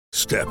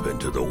Step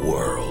into the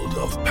world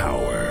of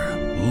power,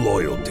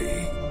 loyalty,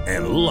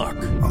 and luck.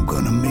 I'm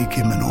gonna make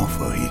him an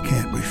offer he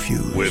can't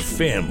refuse. With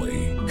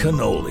family,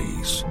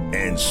 cannolis,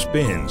 and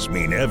spins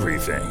mean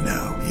everything.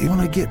 Now, you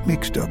wanna get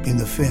mixed up in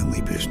the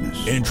family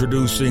business.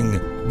 Introducing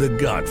The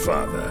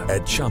Godfather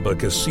at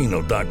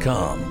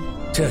ChumbaCasino.com.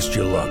 Test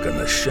your luck in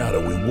the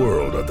shadowy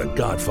world of The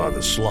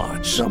Godfather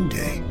slot.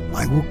 Someday,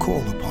 I will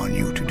call upon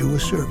you to do a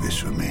service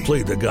for me.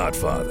 Play The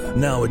Godfather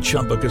now at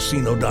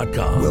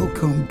ChumbaCasino.com.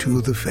 Welcome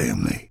to the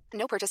family.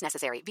 No purchase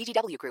necessary.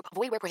 VGW Group.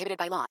 Void where prohibited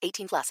by law.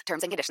 18 plus.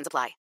 Terms and conditions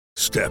apply.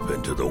 Step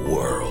into the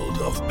world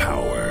of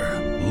power,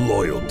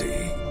 loyalty,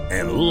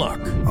 and luck.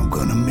 I'm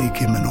gonna make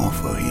him an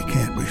offer he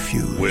can't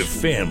refuse. With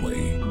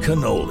family,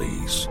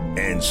 cannolis,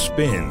 and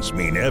spins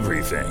mean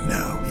everything.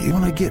 Now, you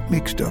wanna get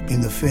mixed up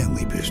in the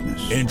family business.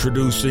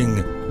 Introducing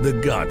The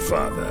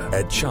Godfather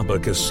at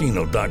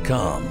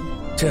ChumbaCasino.com.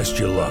 Test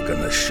your luck in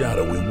the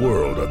shadowy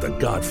world of The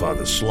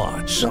Godfather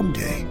slot.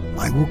 Someday,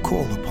 I will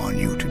call upon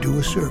you to do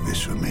a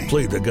service for me.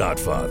 Play The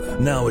Godfather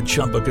now at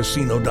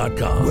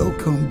ChumbaCasino.com.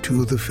 Welcome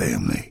to the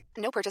family.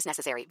 No purchase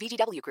necessary.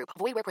 VGW Group.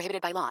 Void where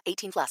prohibited by law.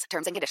 18 plus.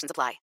 Terms and conditions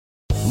apply.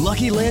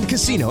 Lucky Land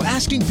Casino,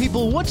 asking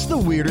people, what's the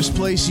weirdest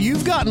place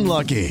you've gotten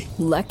lucky?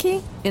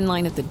 Lucky? In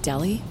line at the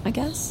deli, I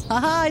guess?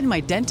 Aha, in my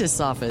dentist's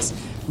office.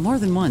 More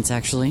than once,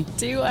 actually.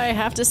 Do I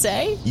have to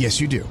say?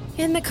 Yes, you do.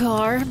 In the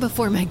car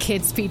before my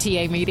kids'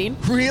 PTA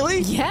meeting.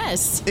 Really?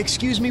 Yes.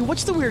 Excuse me,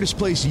 what's the weirdest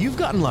place you've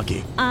gotten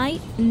lucky? I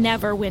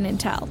never win and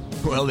tell.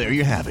 Well, there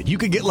you have it. You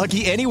can get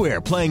lucky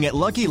anywhere, playing at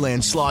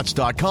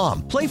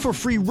LuckyLandSlots.com. Play for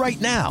free right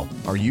now.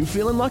 Are you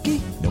feeling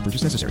lucky? No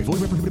purchase necessary.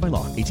 Void where prohibited by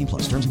law. 18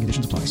 plus. Terms and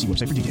conditions apply. See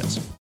website for details.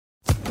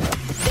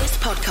 This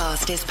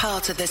podcast is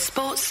part of the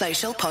Sports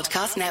Social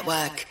Podcast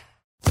Network.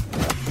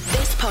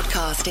 This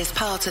podcast is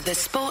part of the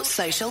Sports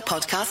Social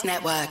Podcast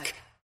Network.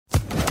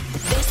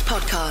 This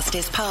podcast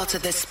is part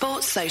of the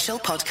Sports Social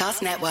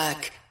Podcast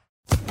Network.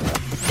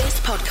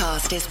 This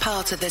podcast is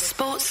part of the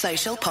Sports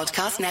Social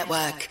Podcast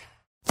Network.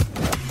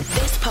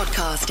 This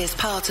podcast is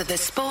part of the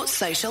Sports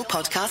Social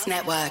Podcast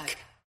Network.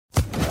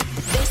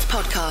 This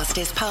podcast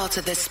is part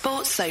of the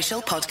Sports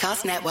Social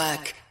Podcast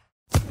Network.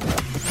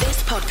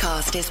 This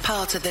podcast is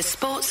part of the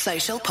Sports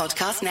Social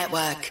Podcast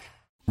Network.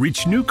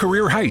 Reach new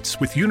career heights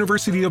with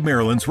University of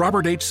Maryland's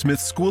Robert H. Smith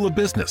School of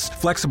Business.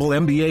 Flexible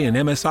MBA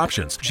and MS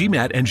options.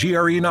 GMAT and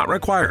GRE not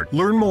required.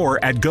 Learn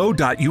more at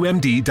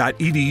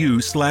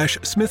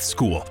go.umd.edu/Smith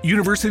School.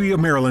 University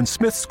of Maryland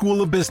Smith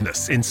School of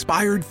Business.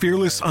 Inspired,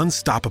 fearless,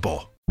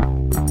 unstoppable.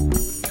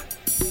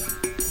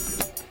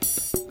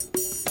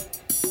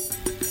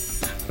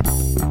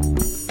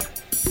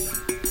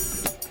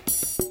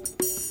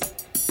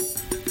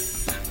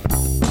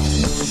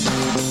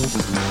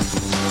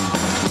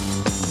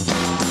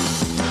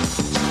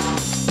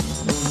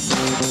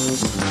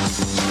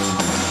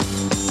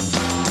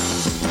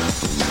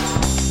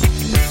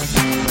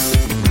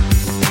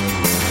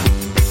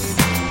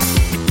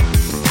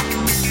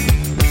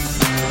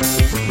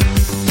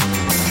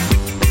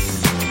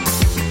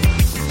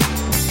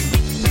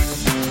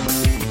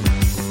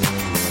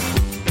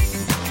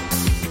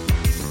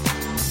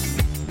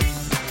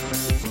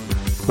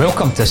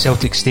 Welcome to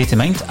Celtic State of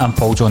Mind. I'm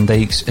Paul John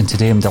Dykes, and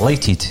today I'm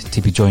delighted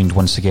to be joined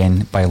once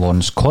again by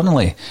Lawrence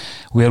Connolly,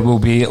 where we'll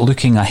be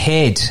looking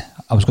ahead.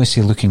 I was going to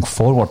say looking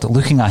forward,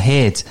 looking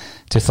ahead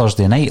to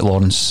Thursday night,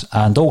 Lawrence,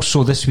 and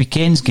also this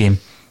weekend's game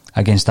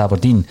against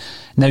Aberdeen.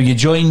 Now, you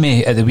joined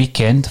me at the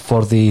weekend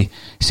for the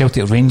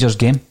Celtic Rangers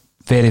game.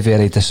 Very,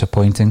 very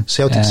disappointing.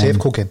 Celtic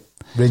Safeco game.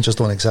 Rangers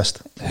don't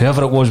exist.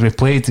 Whoever it was we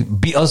played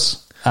beat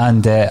us,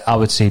 and I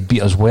would say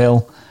beat us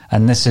well.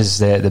 And this is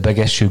the big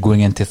issue going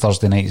into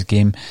Thursday night's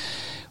game.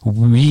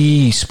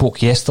 We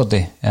spoke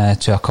yesterday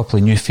to a couple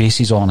of new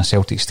faces on A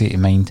Celtic State of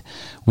Mind,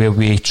 where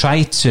we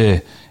tried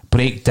to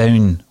break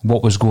down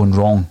what was going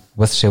wrong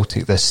with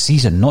Celtic this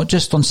season, not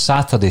just on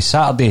Saturday.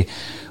 Saturday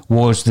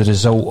was the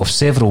result of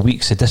several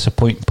weeks of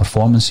disappointing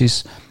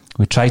performances.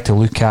 We tried to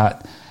look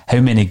at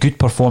how many good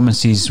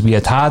performances we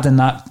had in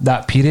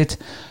that period.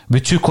 We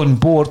took on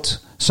board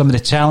some of the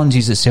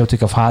challenges that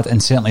Celtic have had,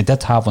 and certainly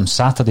did have on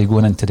Saturday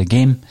going into the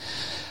game.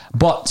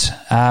 But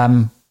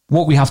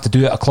what we have to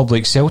do at a club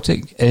like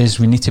Celtic is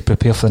we need to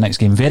prepare for the next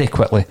game very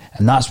quickly,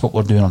 and that's what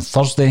we're doing on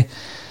Thursday.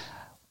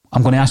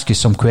 I'm going to ask you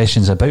some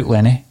questions about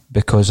Lenny,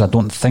 because I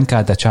don't think I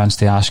had a chance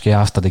to ask you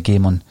after the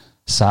game on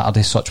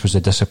Saturday, such was the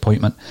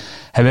disappointment.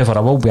 However, I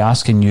will be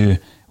asking you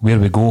where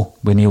we go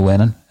with Neil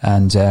Lennon,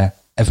 and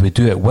if we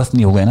do it with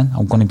Neil Lennon,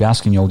 I'm going to be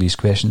asking you all these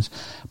questions.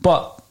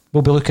 But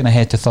we'll be looking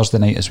ahead to Thursday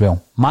night as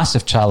well.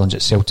 Massive challenge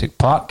at Celtic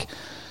Park.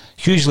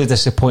 Hugely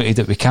disappointed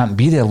that we can't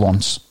be there,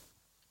 Lawrence.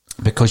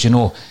 Because, you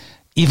know,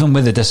 even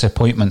with the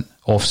disappointment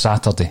of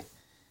Saturday,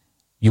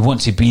 you want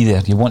to be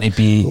there. You want to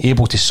be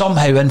able to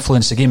somehow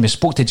influence the game. We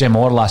spoke to Jim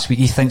Orr last week.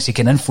 He thinks he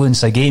can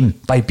influence a game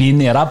by being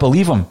there. I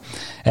believe him.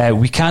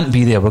 We can't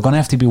be there. We're going to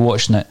have to be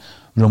watching it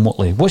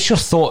remotely. What's your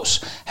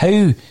thoughts?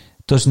 How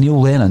does Neil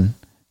Lennon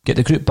get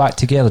the group back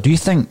together? Do you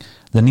think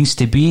there needs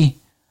to be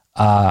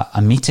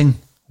a meeting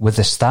with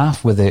the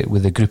staff, with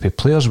the group of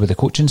players, with the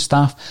coaching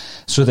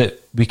staff, so that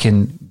we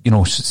can,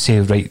 say,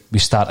 right, we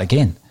start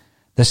again.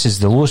 This is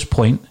the lowest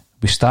point.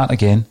 We start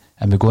again,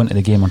 and we go into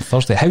the game on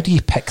Thursday. How do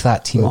you pick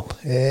that team up?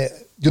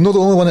 You're not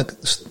the only one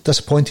that's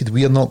disappointed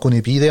we are not going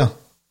to be there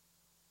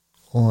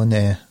on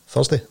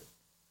Thursday.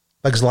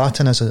 Big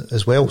Zlatan is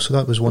as well, so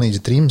that was one of his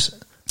dreams.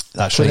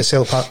 That's right. At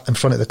Celtic Park in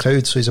front of the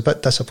crowd, so he's a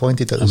bit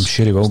disappointed that I'm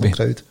sure he will be.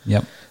 Crowd.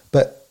 Yep.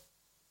 But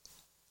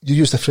you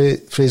use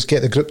the phrase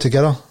 "get the group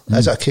together."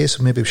 Is it a case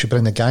of maybe we should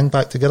bring the gang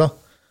back together?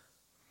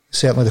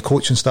 Certainly, the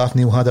coaching staff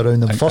Neil had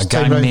around them first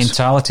time round. Gang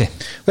mentality.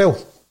 Well,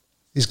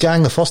 his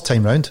gang the first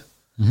time round,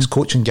 his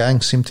coaching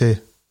gang seemed to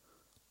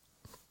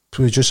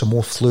produce a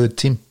more fluid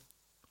team.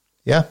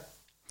 Yeah,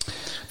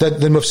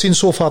 than we've seen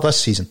so far this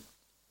season.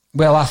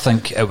 Well, I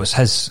think it was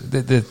his.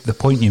 The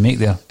point you make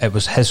there, it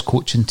was his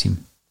coaching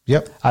team.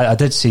 Yep. I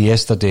did say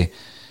yesterday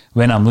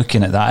when I'm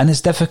looking at that, and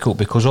it's difficult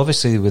because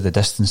obviously with the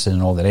distancing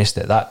and all the rest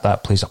of it,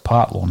 that plays a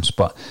part, Lawrence.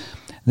 But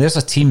there's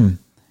a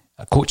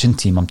coaching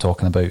team I'm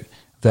talking about,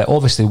 that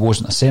obviously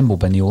wasn't assembled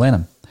by Neil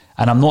Lennon.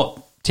 And I'm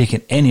not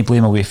taking any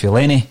blame away for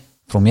Lenny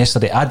from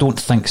yesterday. I don't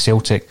think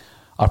Celtic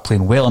are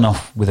playing well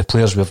enough with the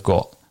players we've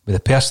got, with the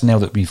personnel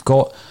that we've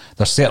got.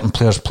 There's certain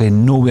players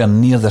playing nowhere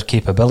near their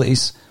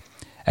capabilities.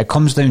 It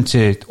comes down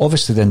to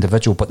obviously the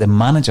individual, but the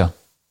manager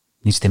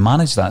needs to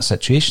manage that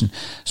situation.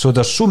 So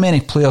there's so many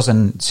players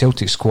in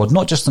Celtic squad,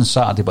 not just on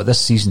Saturday but this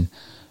season,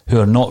 who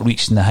are not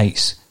reaching the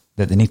heights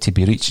that they need to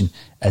be reaching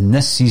in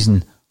this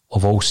season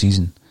of all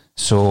season.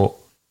 So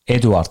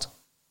Edouard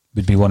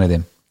would be one of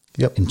them.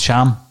 Yep. And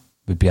Cham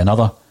would be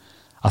another.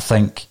 I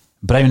think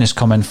Brown has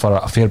come in for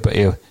a fair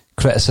bit of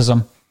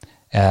criticism,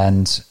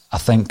 and I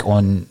think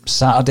on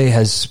Saturday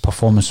his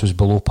performance was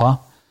below par.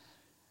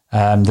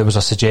 There was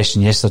a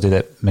suggestion yesterday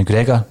that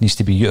McGregor needs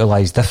to be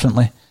utilised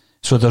differently.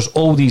 So there's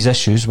all these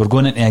issues. We're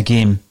going into a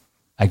game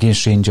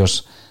against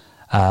Rangers.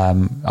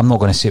 I'm not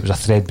going to say it was a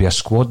threadbare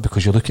squad,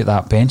 because you look at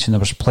that bench and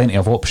there was plenty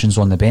of options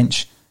on the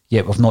bench,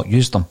 yet we've not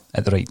used them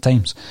at the right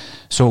times.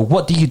 So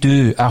what do you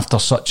do after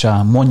such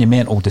a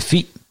monumental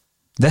defeat?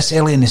 This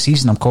early in the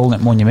season, I'm calling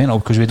it monumental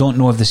because we don't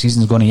know if the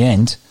season's going to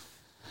end.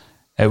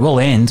 It will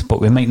end, but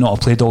we might not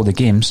have played all the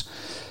games.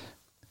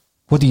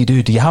 What do you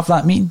do? Do you have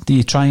that meeting? Do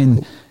you try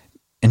and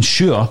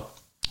ensure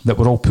that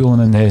we're all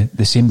pulling in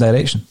the same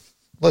direction?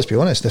 Let's be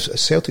honest, if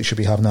Celtic should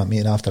be having that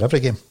meeting after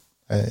every game.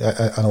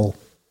 I know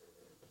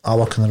I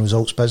work in the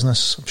results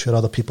business. I'm sure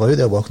other people out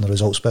there work in the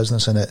results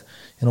business, and it,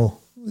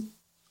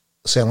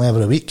 certainly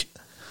every week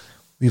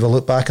we will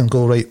look back and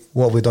go, right,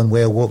 what have we done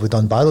well, what have we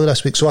done badly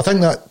this week? So I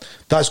think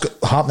that's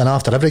happening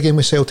after every game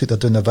with Celtic. They're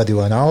doing a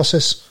video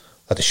analysis,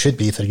 that they should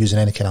be if they're using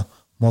any kind of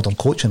modern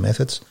coaching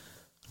methods.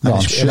 No,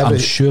 I'm sure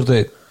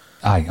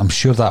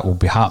that will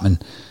be happening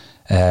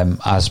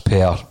as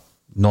per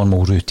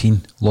normal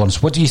routine.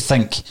 Lawrence, what do you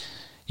think?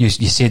 You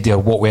said there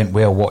what went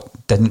well,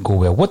 what didn't go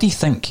well. What do you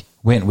think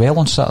went well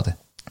on Saturday?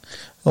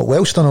 Well,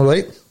 Welsh done all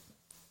right.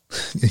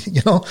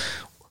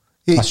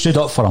 I stood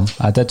up for him.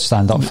 I did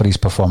stand up for his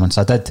performance.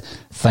 I did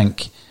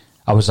think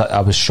I was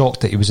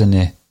shocked that he was in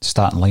the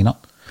starting lineup,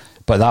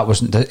 but that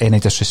wasn't any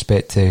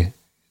disrespect to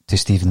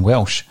Stephen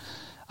Welsh.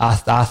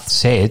 I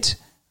said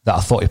that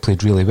I thought he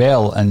played really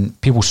well, and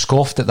people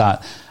scoffed at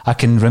that. I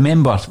can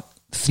remember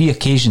 3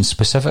 occasions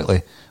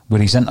specifically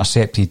where he's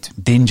intercepted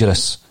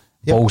dangerous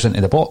balls into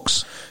the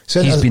box.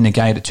 He's been the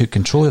guy that took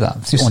control of that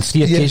on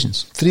 3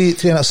 occasions. Three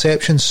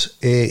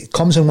interceptions.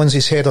 Comes and wins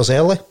his headers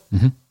early.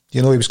 Mm-hmm.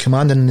 He was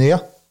commanding in the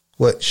air,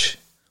 which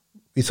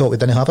we thought we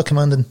didn't have a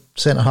commanding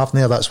centre half in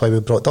there. That's why we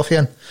brought Duffy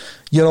in.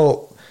 I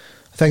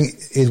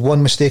think he had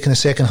one mistake in the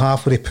second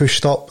half where he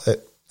pushed up.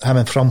 Him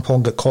and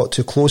Frimpong got caught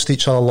too close to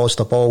each other, lost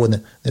the ball,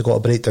 and they got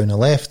a break down the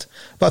left.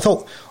 But I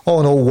thought,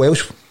 all in all,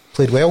 Welsh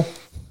played well.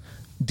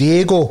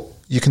 Diego,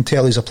 you can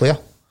tell he's a player.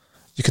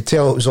 You could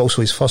tell it was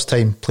also his first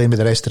time playing with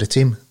the rest of the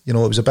team. It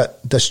was a bit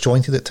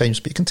disjointed at times,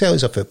 but you can tell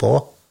he's a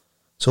footballer.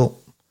 So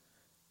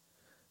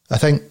I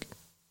think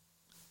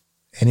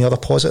any other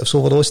positives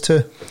over those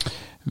two?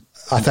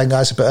 I think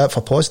that's about it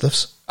for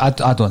positives. I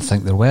don't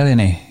think there were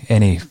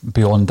any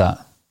beyond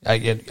that.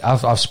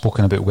 I've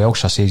spoken about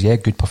Welsh. I says,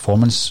 good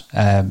performance.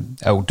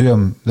 It'll do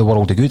him the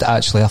world of good,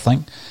 actually, I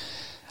think.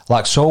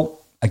 Like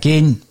Salt,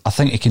 again, I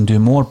think he can do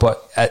more,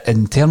 but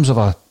in terms of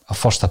a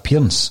first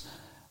appearance,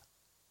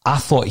 I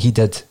thought he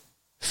did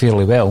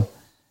fairly well,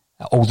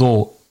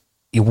 although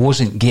he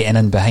wasn't getting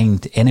in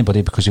behind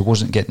anybody because he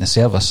wasn't getting the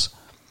service.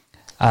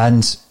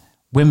 And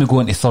when we go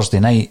into Thursday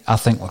night, I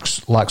think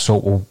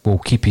Laxalt will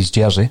keep his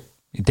jersey.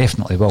 He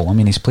definitely will. I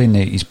mean, he's playing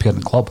his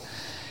parent club.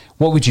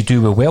 What would you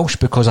do with Welsh?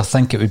 Because I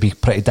think it would be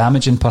pretty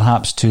damaging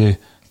perhaps to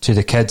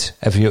the kid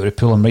if you were to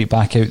pull him right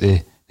back out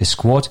the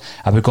squad.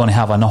 Are we going to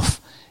have enough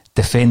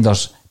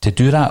defenders to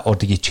do that, or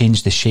do you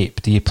change the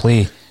shape? Do you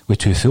play with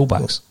 2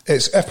 fullbacks?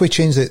 It's if we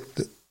change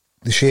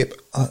the shape,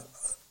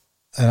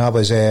 and I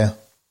was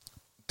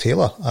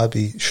Taylor, I'd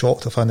be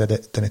shocked if I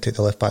didn't take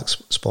the left back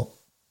spot.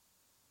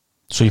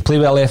 So you play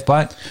with a left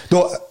back?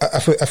 No,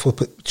 if we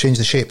change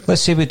the shape.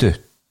 Let's say we do.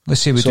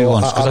 Let's say we do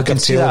once, because I can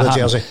see that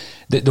happen.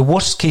 The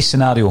worst case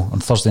scenario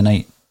on Thursday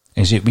night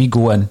is that we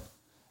go in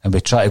and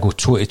we try to go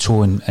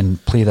toe-to-toe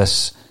and play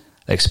this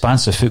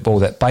expansive football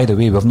that, by the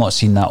way, we've not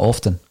seen that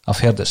often. I've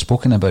heard it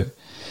spoken about.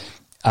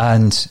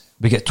 And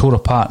we get tore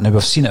apart. Now,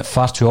 we've seen it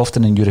far too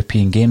often in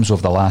European games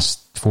over the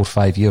last 4 or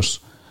 5 years,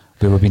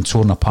 where we've been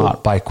torn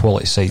apart by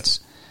quality sides.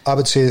 I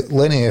would say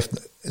Lennon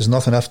is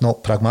nothing if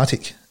not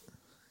pragmatic.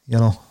 You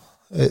know,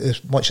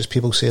 as much as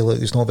people say, look,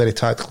 he's not very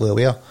tactically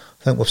aware.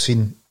 I think we've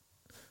seen...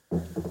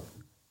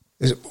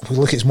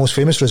 Look at his most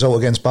famous result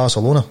against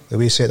Barcelona, the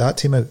way he set that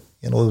team out.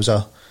 You know, there was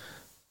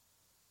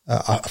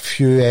a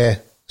few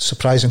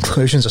surprising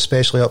inclusions,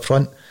 especially up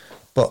front.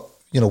 But,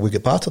 you know, we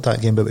get battered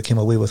that game, but we came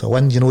away with a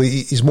win. You know,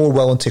 he's more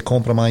willing to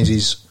compromise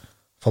his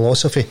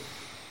philosophy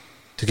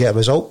to get a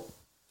result.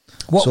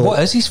 What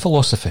is his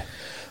philosophy?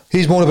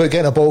 He's more about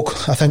getting a ball,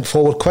 I think,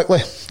 forward quickly,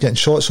 getting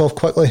shots off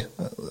quickly.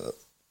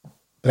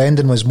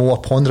 Brendan was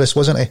more ponderous,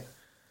 wasn't he?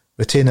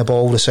 Retain the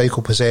ball,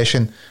 recycle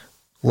possession,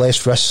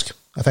 less risk.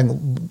 I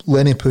think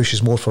Lennon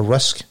pushes more for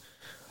risk,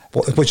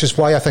 which is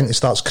why I think it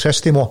starts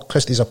Christie more.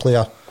 Christie's a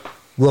player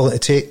willing to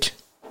take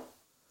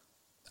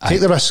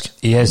the risk.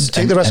 He is.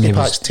 Take the risky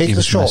packs, take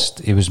the shot.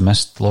 He was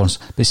missed, Lawrence.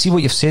 But see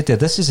what you've said there,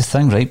 this is the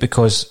thing, right?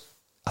 Because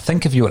I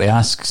think if you were to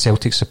ask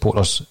Celtic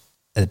supporters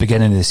at the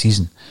beginning of the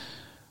season,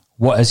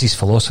 what is his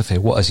philosophy,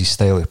 what is his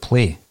style of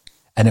play?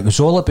 And it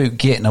was all about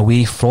getting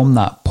away from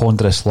that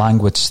ponderous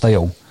language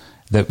style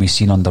that we've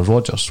seen under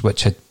Rodgers,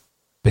 which had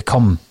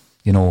become,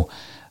 you know,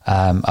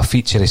 a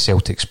feature of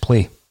Celtic's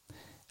play.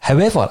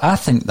 However, I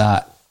think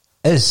that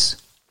is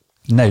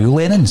now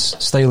Lennon's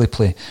style of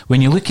play.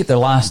 When you look at the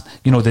last,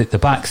 you know, the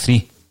back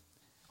three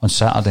on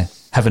Saturday,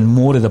 having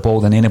more of the ball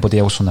than anybody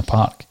else on the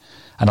park,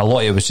 and a lot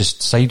of it was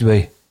just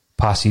sideways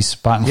passes,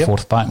 back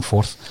and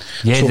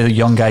forth. Yeah, so, the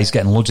young guys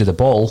getting loads of the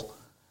ball,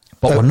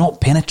 but we're not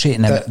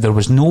penetrating it. There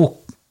was no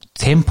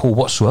tempo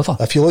whatsoever.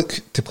 If you look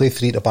to play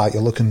three at the back,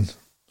 you're looking,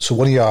 so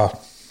one of your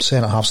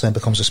centre-halves then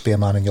becomes a spare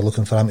man and you're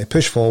looking for him to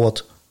push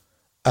forward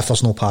if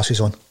there's no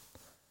passes on.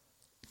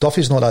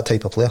 Duffy's not that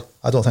type of player.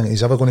 I don't think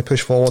he's ever going to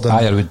push forward.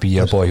 Ayer would be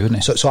your boy,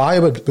 wouldn't he? So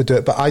Ayer would do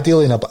it, but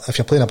ideally if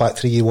you're playing a back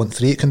three, you want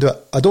three that can do it.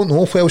 I don't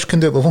know if Welsh can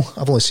do it.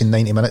 I've only seen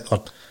 90 minutes,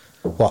 or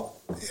what,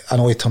 I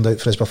know he turned out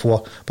for us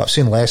before, but I've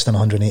seen less than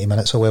 180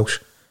 minutes of Welsh,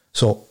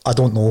 so I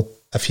don't know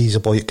if he's a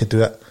boy that could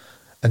do it.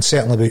 And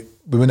certainly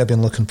we wouldn't have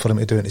been looking for him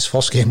to do it in his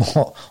first game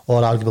or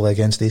arguably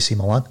against AC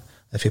Milan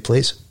if he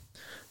plays.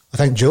 I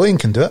think Julian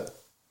can do it.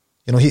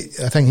 You know,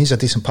 I think he's a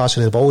decent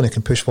passer of the ball and he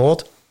can push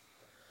forward.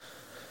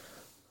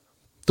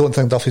 Don't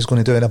think Duffy's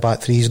going to do it in a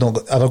back three. He's not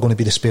ever going to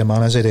be the spare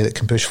man, is he, that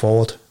can push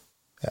forward.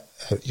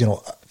 You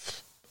know,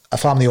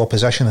 if I'm the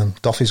opposition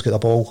and Duffy's got the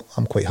ball,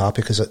 I'm quite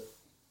happy, because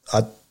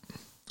I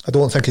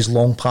don't think his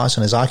long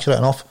passing is accurate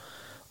enough,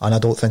 and I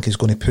don't think he's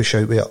going to push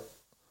out with it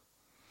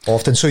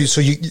often. So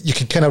you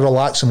can kind of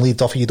relax and leave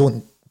Duffy. You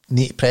don't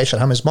need to pressure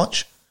him as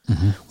much.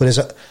 Mm-hmm. Whereas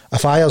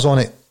if Ayer's on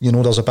it, you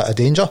know there's a bit of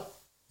danger.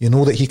 You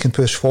know that he can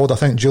push forward. I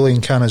think Julian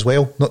can as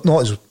well.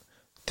 Not as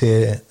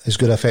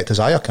good effect as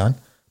Ayer can,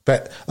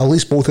 but at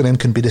least both of them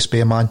can be the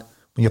spare man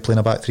when you're playing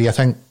a back three. I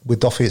think with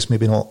Duffy it's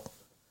maybe not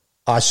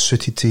as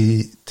suited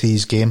to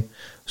his game.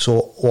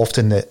 So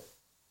often the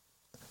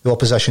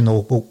opposition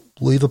will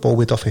leave the ball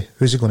with Duffy.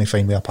 Who's he going to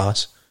find with a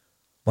pass?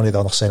 One of the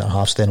other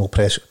centre-halves then will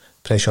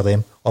pressure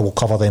them, or will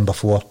cover them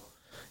before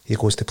he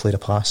goes to play the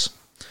pass.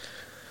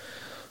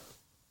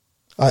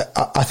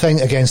 I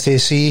think against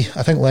AC,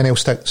 I think Lennon will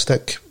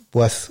stick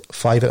with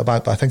 5 at the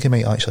back, but I think he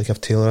might actually give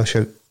Taylor a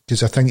shout,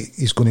 because I think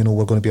he's going to know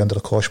we're going to be under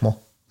the cosh more.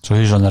 So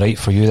who's on the right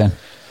for you then?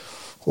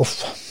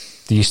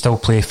 Oof. Do you still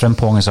play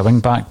Frimpong as a wing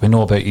back? We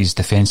know about his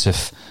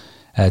defensive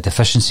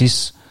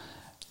deficiencies.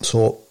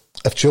 So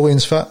if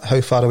Julian's fit,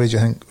 how far away do you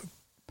think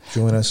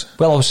Julian is?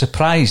 Well, I was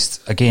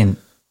surprised, again,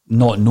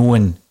 not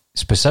knowing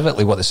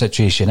specifically what the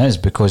situation is,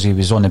 because he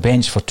was on the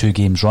bench for 2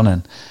 games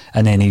running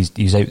and then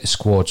he's out the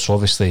squad. So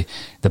obviously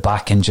the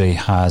back injury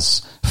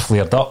has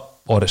flared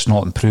up, or it's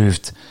not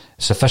improved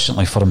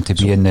sufficiently for him to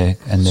be in the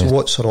so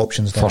what's our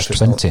options then first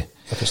 20.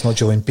 If it's not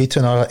Julian,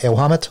 Beaton or El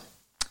Hamid?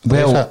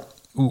 Well,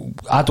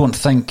 I don't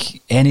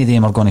think any of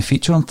them are going to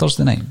feature on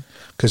Thursday night,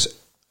 because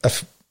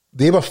if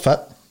they were fit,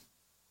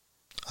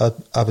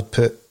 I would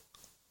put,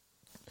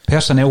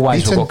 personnel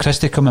wise, we've got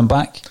Christie coming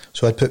back,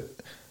 so I'd put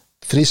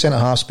 3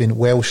 centre-halves being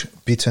Welsh,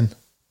 Beaton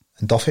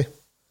and Duffy.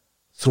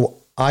 Throw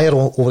Ayer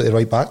over to the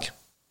right back,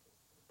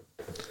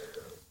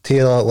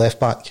 Taylor at left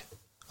back.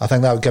 I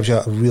think that gives you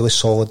a really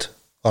solid,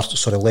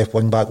 left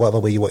wing back, whatever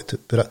way you want to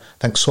put it.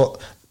 I think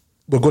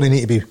we're going to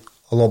need to be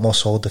a lot more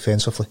solid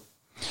defensively.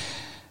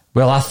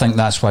 Well, I think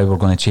that's why we're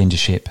going to change the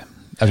shape.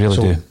 I really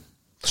do.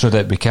 So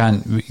that we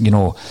can, you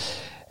know,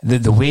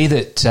 the way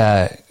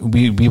that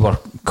we were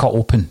cut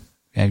open,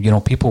 you know,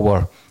 people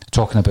were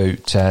talking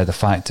about the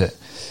fact that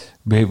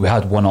we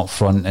had one up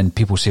front, and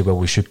people say, well,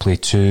 we should play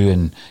 2,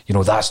 and, you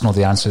know, that's not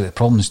the answer to the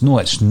problems. No,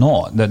 it's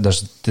not.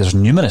 There's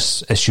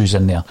numerous issues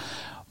in there.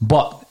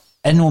 But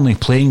in only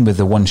playing with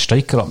the one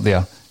striker up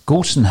there,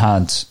 Goldson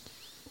had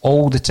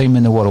all the time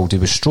in the world. He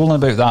was strolling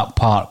about that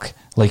park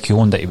like he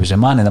owned it. He was a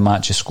man of the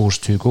match. He scores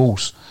 2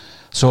 goals.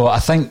 So I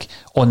think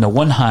on the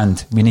one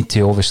hand, we need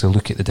to obviously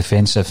look at the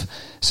defensive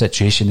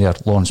situation there,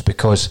 Lawrence,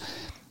 because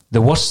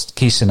the worst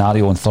case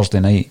scenario on Thursday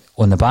night,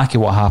 on the back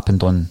of what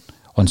happened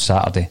on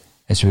Saturday,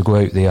 is we go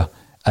out there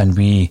and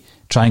we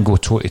try and go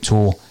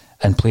toe-to-toe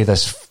and play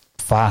this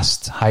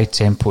fast,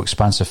 high-tempo,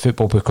 expansive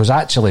football, because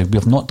actually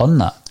we've not done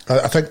that.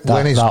 I think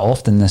that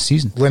often this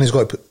season. Lenny's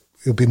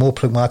he'll be more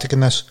pragmatic in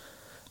this,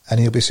 and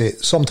he'll be say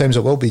sometimes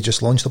it will be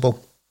just launch the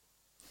ball.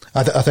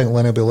 I think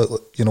Lenny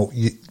will be,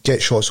 you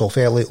get shots off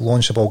early,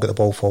 launch the ball, get the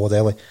ball forward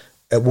early.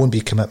 It won't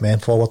be commit men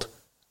forward.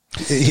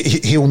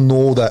 He'll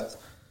know that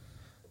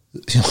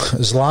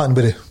Zlatan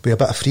would be a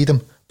bit of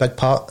freedom, big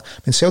part.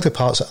 I mean, Celtic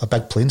Park's a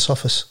big playing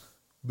surface.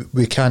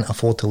 We can't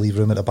afford to leave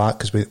room at the back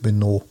because we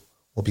know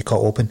we'll be cut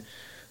open.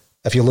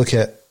 If you look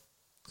at,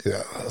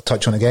 I'll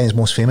touch on again, his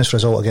most famous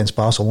result against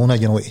Barcelona,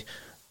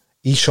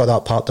 he shut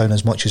that part down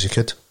as much as he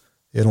could,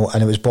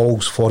 and it was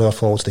balls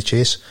forwards to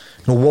chase.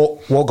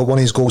 What got one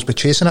of his goals by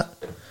chasing it?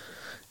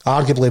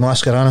 Arguably,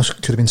 Mascherano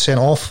could have been sent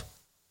off.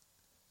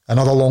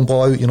 Another long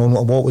ball out,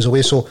 what was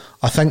away. So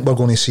I think we're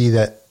going to see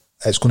that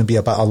it's going to be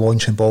a bit of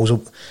launching balls,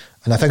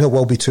 and I think it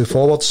will be two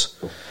forwards.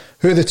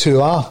 Who the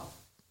two are?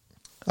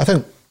 I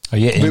think we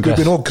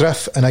know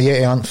Griff and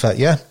Ayeti aren't fit,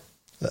 yeah?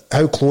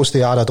 How close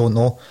they are, I don't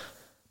know.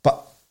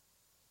 But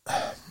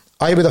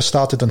I would have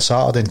started on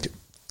Saturday, and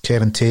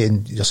Kevin Tate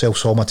and yourself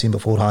saw my team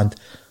beforehand.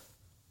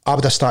 I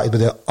would have started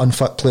with the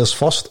unfit players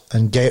first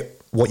and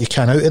get what you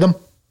can out of them,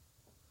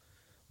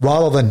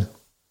 rather than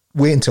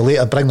wait until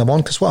later, bring them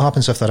on, because what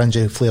happens if their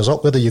injury flares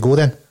up? Where do you go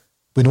then?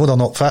 We know they're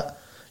not fit.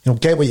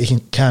 Get what you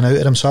can out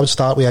of them. So I would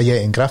start with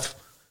Ayeti and Griff.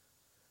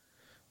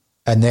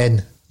 And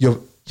then,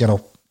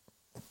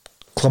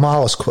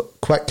 Klimala's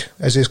quick.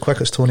 Is he as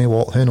quick as Tony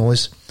Watt? Who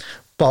knows?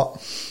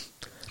 But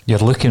you're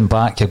looking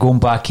back, you're going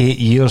back 8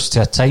 years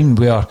to a time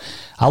where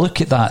I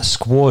look at that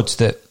squad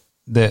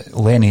that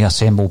Lenny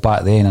assembled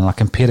back then, and I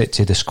compare it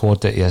to the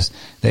squad that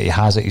he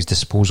has at his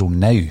disposal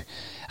now.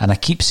 And I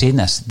keep saying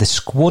this, the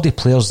squad of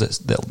players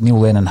that Neil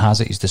Lennon has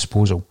at his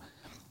disposal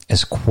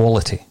is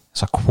quality.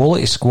 It's a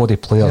quality squad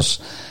of players.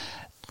 Yep.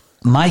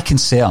 My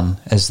concern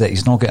is that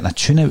he's not getting a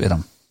tune out of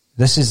them.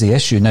 This is the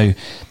issue. Now,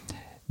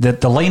 the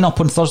lineup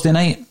on Thursday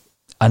night,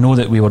 I know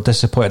that we were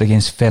disappointed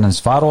against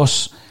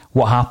Ferencvaros.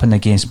 What happened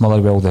against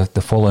Motherwell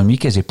the following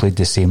week is he played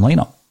the same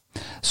lineup.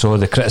 So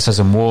the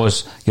criticism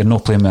was, you're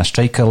not playing with a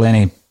striker,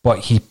 Lenny, but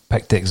he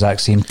picked the exact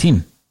same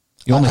team.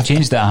 He only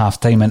changed it at half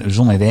time, and it was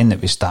only then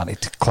that we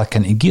started to click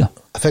into gear.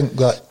 I think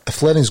that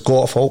if Lenny's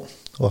got a fault,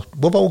 well,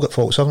 we've all got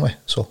faults, haven't we?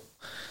 So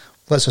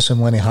let's assume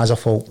Lenny has a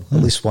fault, at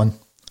least one.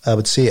 I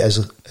would say it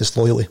is his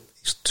loyalty.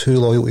 He's too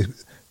loyal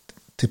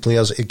to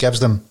players. He gives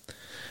them,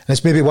 and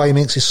it's maybe why he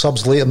makes his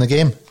subs late in the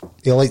game.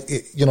 I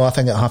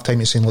think at half time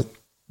he's saying, look,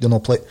 they're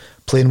not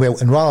playing well,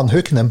 and rather than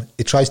hooking them,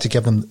 he tries to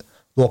give them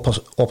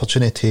the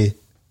opportunity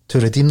to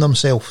redeem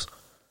themselves.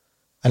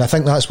 And I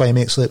think that's why he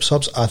makes late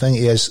subs. I think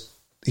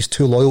he's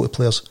too loyal to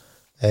players,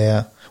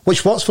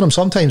 which works for him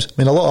sometimes. I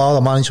mean, a lot of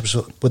other managers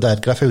would have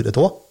had Griff out the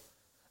door.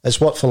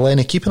 It's worked for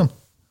Lenny keeping him.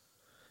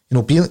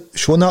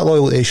 Showing that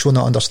loyalty, showing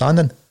that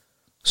understanding.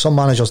 Some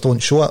managers don't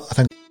show it, I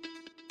think.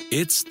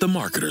 It's the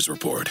Marketer's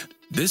Report.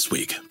 This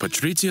week,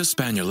 Patrizio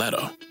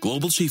Spagnoletto,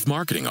 Global Chief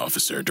Marketing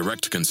Officer,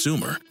 Direct to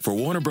Consumer for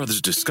Warner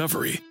Brothers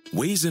Discovery,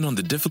 weighs in on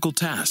the difficult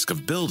task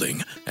of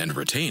building and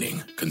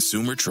retaining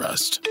consumer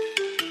trust.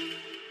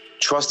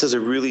 Trust is a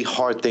really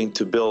hard thing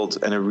to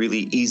build and a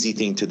really easy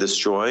thing to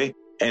destroy,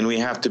 and we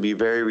have to be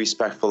very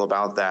respectful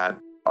about that.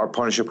 Our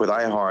partnership with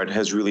iHeart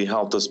has really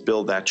helped us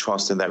build that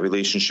trust and that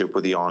relationship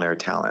with the on-air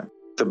talent.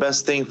 The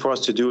best thing for us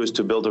to do is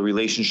to build a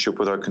relationship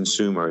with our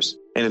consumers.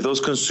 And if those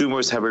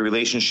consumers have a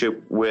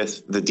relationship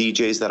with the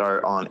DJs that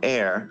are on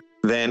air,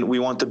 then we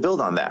want to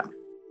build on that.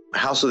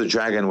 House of the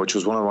Dragon, which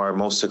was one of our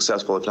most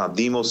successful, if not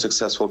the most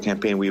successful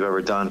campaign we've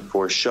ever done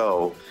for a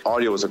show,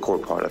 audio was a core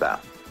part of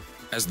that.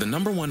 As the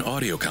 #1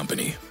 audio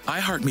company,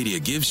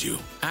 iHeartMedia gives you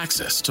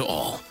access to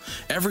all.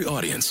 Every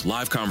audience,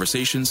 live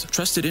conversations,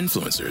 trusted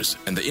influencers,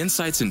 and the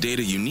insights and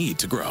data you need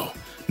to grow.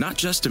 Not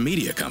just a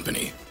media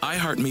company,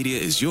 iHeartMedia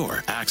is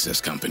your access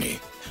company.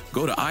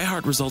 Go to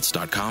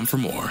iHeartResults.com for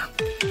more.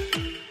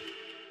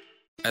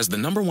 As the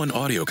 #1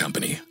 audio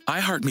company,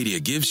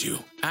 iHeartMedia gives you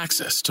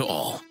access to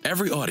all.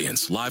 Every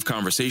audience, live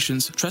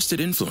conversations,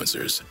 trusted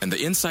influencers, and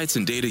the insights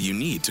and data you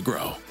need to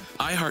grow.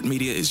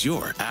 iHeartMedia is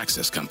your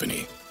access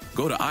company.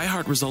 Go to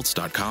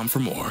iHeartResults.com for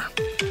more.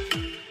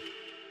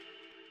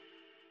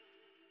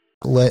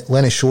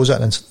 Lenny shows it,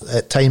 and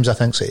at times I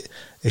think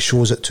he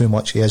shows it too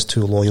much. He is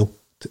too loyal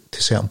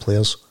to certain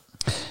players.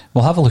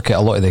 We'll have a look at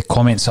a lot of the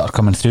comments that are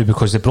coming through,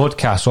 because the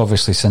broadcasts,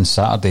 obviously, since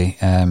Saturday,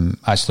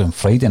 actually on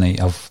Friday night,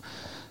 have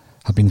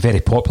been very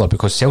popular,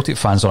 because Celtic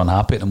fans are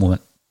unhappy at the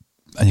moment,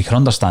 and you can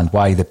understand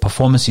why. The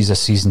performances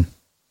this season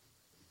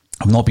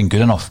have not been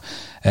good enough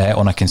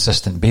on a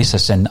consistent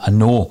basis, and I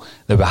know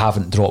that we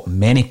haven't dropped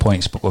many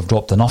points, but we've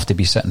dropped enough to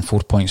be sitting 4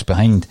 points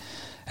behind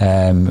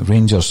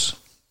Rangers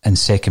in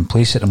second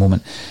place at the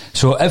moment.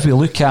 So if we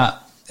look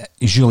at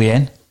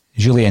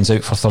Julien's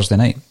out for Thursday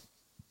night,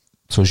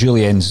 so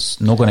Julien's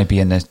not going to be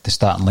in the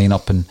starting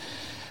lineup, and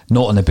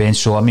not on the bench.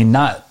 So, I mean,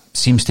 that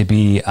seems to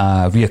be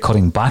a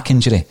reoccurring back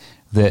injury,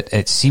 that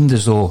it seemed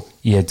as though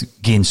he had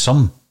gained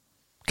some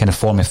kind of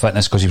form of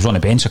fitness because he was on the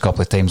bench a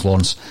couple of times,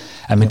 Lawrence.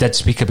 And we did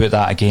speak about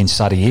that against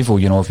Sarajevo.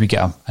 You know, if we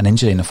get an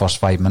injury in the first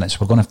 5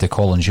 minutes, we're going to have to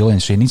call on Julian,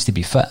 so he needs to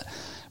be fit.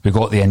 We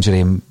got the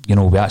injury and, you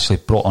know, we actually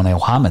brought on El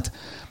Hamid.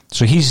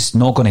 So he's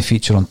not going to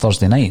feature on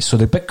Thursday night. So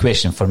the big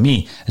question for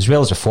me, as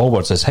well as the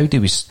forwards, is how do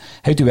we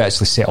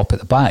actually set up at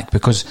the back?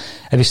 Because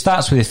if he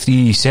starts with the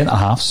 3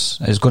 centre-halves,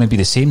 it's going to be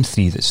the same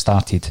 3 that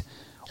started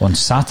on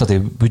Saturday.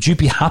 Would you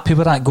be happy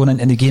with that going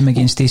into the game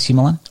against AC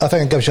Milan? I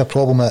think it gives you a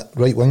problem at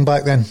right wing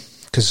back then,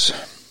 because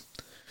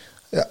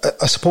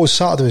I suppose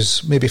Saturday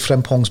was maybe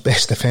Frimpong's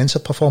best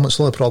defensive performance.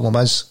 The only problem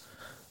is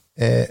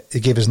he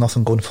gave us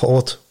nothing going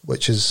forward,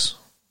 which is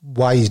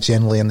why he's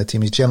generally in the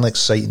team. He's generally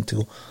exciting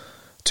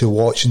to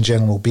watch and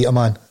generally beat a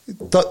man.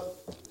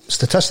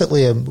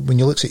 Statistically, when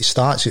you look at his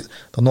stats,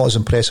 they're not as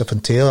impressive in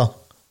Taylor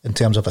in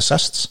terms of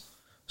assists.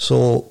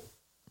 So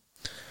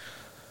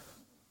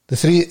the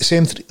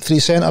same three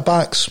centre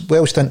backs.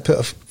 Welsh didn't put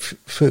a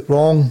foot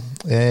wrong.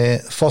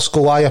 First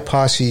goal, Ayer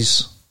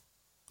passes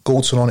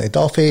Goldson on to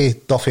Duffy.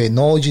 Duffy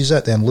acknowledges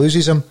it, then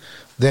loses him,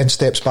 then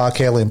steps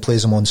back early and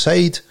plays him on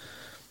side.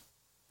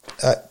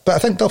 But I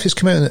think Duffy's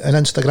come out on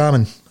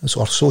Instagram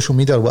or social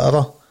media or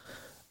whatever,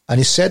 and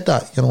he said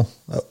that, you know,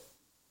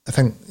 I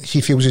think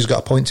he feels he's got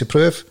a point to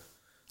prove.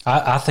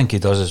 I think he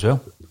does as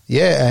well.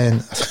 Yeah, and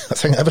I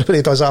think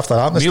everybody does after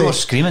that mistake. We were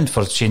screaming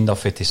for Shane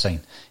Duffy to sign.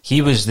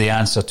 He was the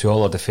answer to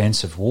all our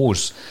defensive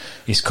woes.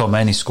 He's come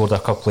in, he's scored a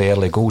couple of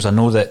early goals. I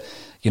know that,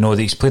 you know,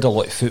 that he's played a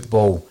lot of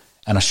football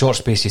in a short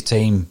space of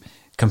time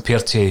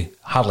compared to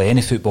hardly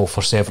any football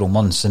for several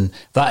months, and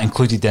that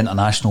included the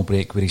international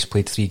break where he's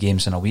played 3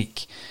 games in a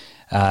week.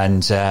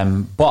 And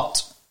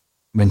but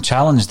when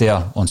challenged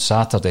there on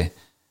Saturday,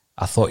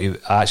 I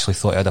actually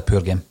thought he had a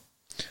poor game.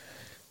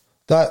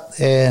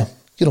 That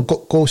you know,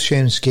 goals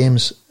change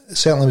games.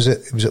 Certainly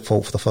was at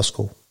fault for the first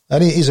goal,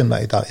 and he's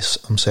admitted that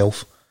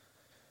himself.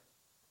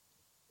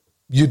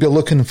 You'd be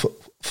looking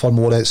for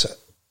more. It's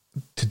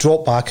to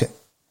drop back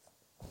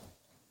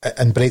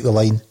and break the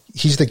line.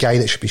 He's the guy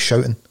that should be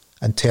shouting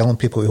and telling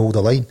people to hold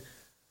the line.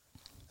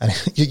 And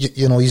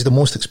you know, he's the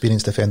most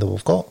experienced defender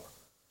we've got.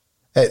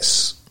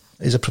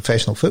 He's a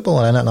professional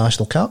footballer and an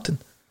international captain.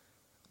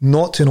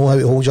 Not to know how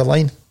to hold your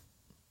line,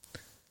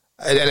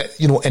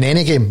 you know, in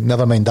any game,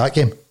 never mind that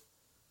game,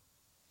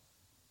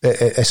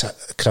 it's a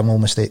criminal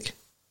mistake.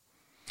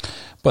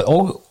 But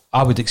all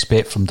I would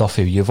expect from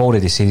Duffy, you've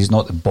already said he's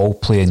not the ball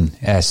playing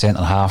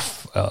centre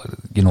half,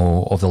 you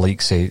know, of the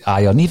league, say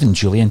Ayer, and even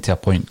Julian to a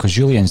point, because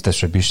Julian's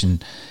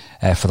distribution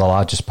for the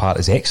largest part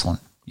is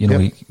excellent. You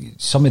know,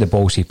 some of the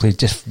balls he played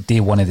just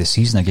day one of the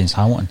season against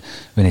Hamilton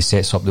when he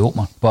sets up the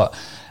opener. But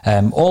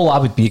all I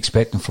would be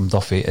expecting from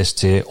Duffy is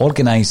to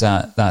organise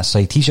that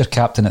side. He's your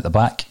captain at the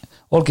back.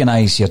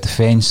 Organise your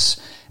defence.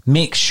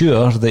 Make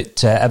sure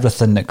that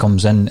everything that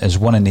comes in is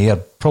won in the air,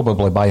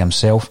 probably by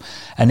himself,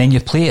 and then you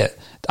play it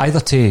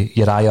either to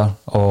your Ayer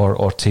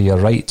or to your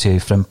right to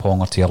Frimpong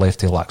or to your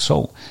left to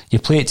Laxalt. You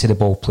play it to the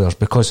ball players,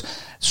 because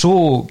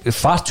so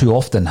far too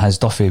often has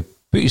Duffy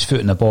put his foot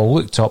in the ball,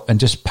 looked up and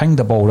just pinged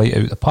the ball right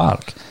out the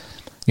park.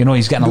 You know,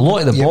 he's getting a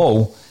lot of the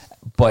ball,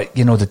 but,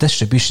 you know, the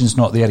distribution's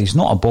not there. He's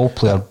not a ball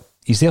player.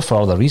 He's there for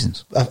other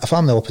reasons. If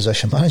I'm the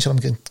opposition manager, I'm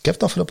going to give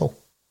Duffy the ball.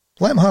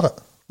 Let him have it.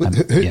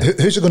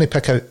 Who's it going to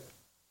pick out?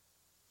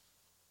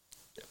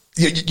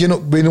 You know,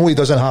 we know he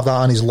doesn't have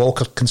that in his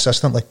locker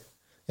consistently.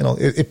 You know,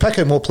 he'd pick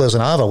out more players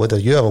than I ever would, or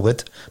you ever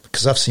would,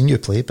 because I've seen you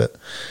play, but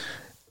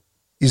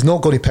he's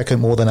not going to pick out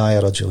more than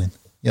Ayer or Julian.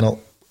 You know,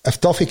 if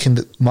Duffy can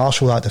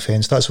marshal that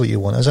defence, that's what you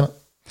want, isn't it?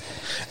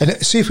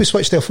 And see if we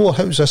switch to a 4,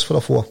 how's this for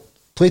a 4?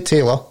 Play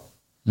Taylor,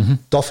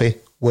 Duffy,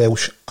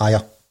 Welsh,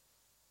 Ayer.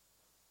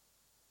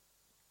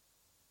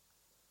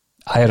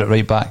 Ayer at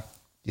right back.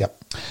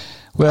 Yep.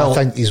 Well, I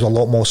think he's a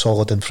lot more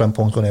solid than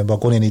Frimpong's going to be. We're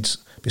going to need to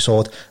be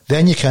solid.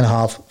 Then you can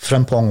have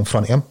Frimpong in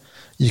front of him.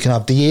 You can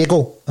have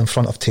Diego in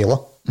front of Taylor.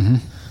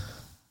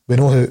 We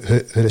know who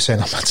the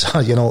centre mids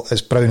are. You know,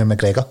 it's Brown and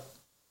McGregor.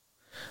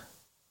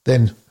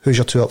 Then who's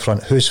your 2 up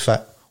front? Who's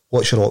fit?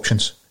 What's your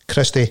options?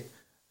 Christie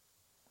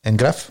and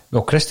Griff?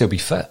 Well, Christie will be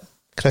fit.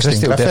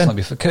 Christie will definitely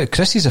be fit.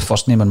 Christie's the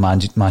first name on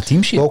my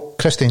team sheet. Well,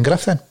 Christie and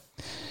Griff then.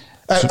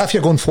 If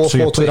you're going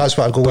 4-4-2, that's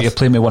what I'd go with. But you're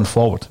playing with one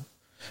forward.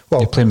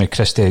 Well, you're playing with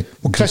Christie.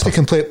 Well, Christie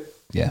can play.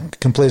 Yeah,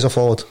 can play as a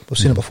forward. We've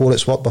seen it before.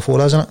 It's worked before,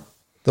 hasn't it?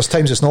 There's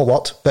times it's not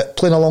worked, but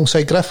playing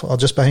alongside Griff or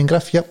just behind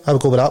Griff, yep, I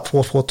would go with that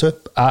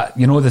 4-4-2.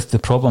 You know, the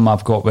problem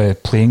I've got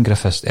with playing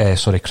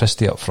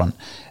Christie up front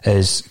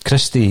is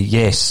Christie,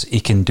 yes,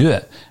 he can do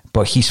it,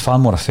 but he's far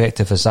more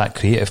effective as that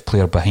creative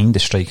player behind the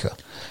striker.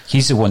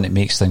 He's the one that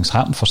makes things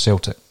happen for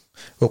Celtic.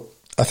 Well,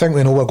 I think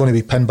we know we're going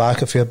to be pinned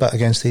back a fair bit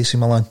against AC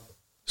Milan,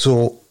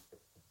 so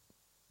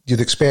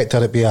you'd expect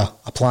there to be a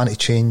plan to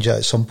change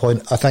at some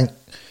point. I think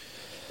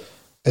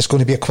it's going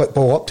to be a quick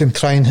ball up to him,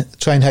 try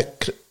and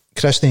hit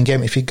Christie and get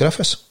him to feed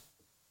Griffiths.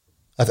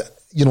 I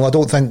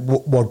don't think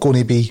we're going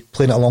to be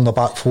playing it along the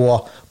back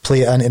 4,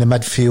 play it into the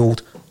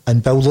midfield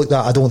and build like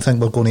that. I don't think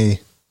we're going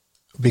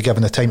to be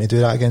given the time to do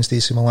that against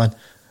AC Milan.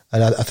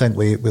 And I think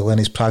with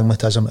Lenny's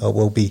pragmatism, it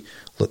will be,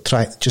 look,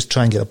 try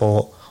and get the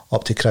ball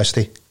up to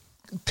Christie,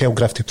 tell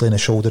Griff to play on the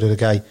shoulder of the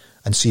guy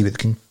and see what they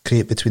can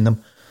create between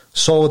them.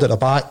 Solid at the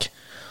back.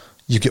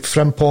 You get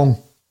Frimpong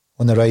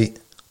on the right,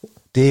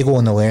 Diego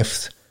on the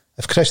left.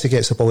 If Christie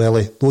gets the ball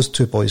early, those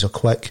two boys are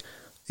quick.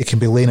 He can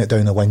be laying it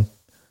down the wing.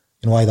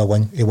 Either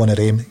wing, he won a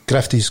aim.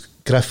 Griff,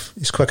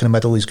 he's quick in the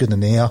middle, he's good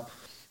in the air.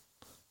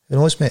 Who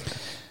knows, mate?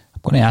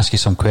 I'm going to ask you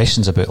some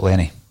questions about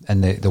Lenny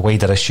and the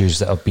wider issues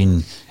that have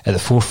been at the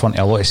forefront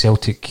of a lot of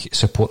Celtic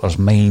supporters'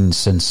 minds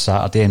since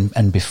Saturday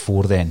and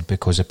before then,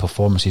 because the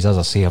performances, as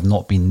I say, have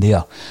not been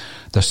there.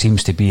 There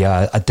seems to be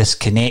a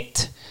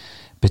disconnect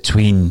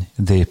between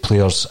the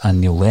players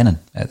and Neil Lennon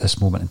at this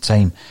moment in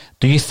time.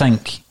 Do you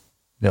think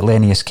that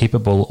Lenny is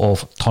capable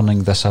of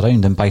turning this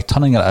around? And by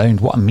turning it around,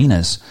 what I mean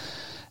is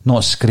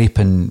not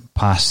scraping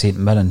past St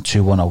Mirren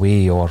 2-1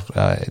 away or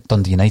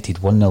Dundee United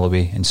 1-0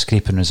 away and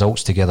scraping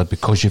results together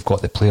because you've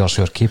got the players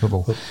who are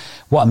capable.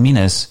 What I mean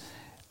is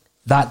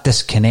that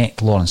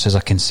disconnect, Lawrence, is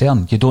a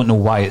concern. You don't know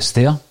why it's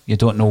there. You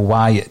don't know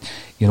why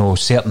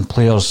certain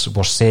players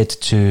were said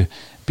to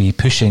be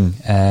pushing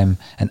and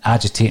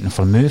agitating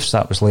for moves.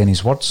 That was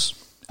Lenny's words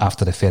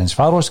after the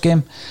Ferencváros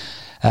game.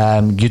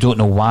 You don't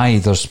know why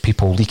there's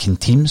people leaking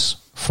teams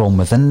from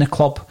within the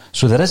club.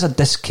 So there is a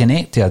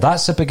disconnect there.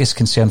 That's the biggest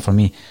concern for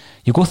me.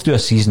 You go through a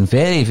season,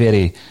 very,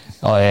 very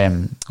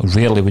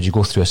rarely would you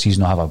go through a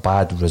season and have a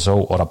bad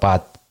result or a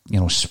bad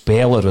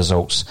spell of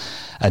results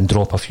and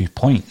drop a few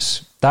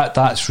points.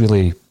 That's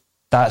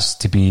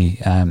to be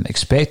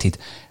expected.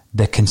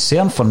 The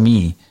concern for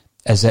me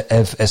is that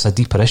if it's a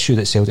deeper issue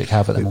that Celtic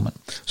have at the moment.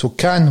 So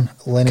can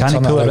Lenny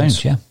turn it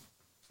around? Yeah.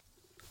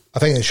 I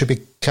think it should be,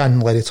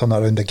 can Lenny turn it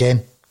around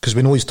again? Because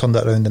we know he's turned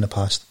it around in the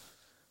past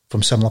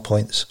from similar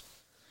points.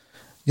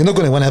 You're not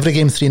going to win every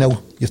game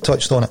 3-0. You've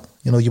touched on it.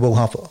 You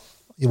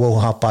will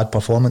have bad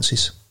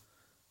performances.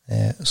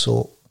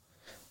 So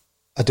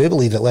I do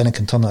believe that Lennon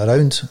can turn it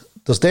around.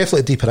 There's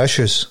definitely deeper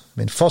issues. I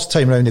mean, first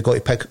time round he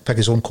got to pick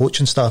his own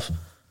coaching staff.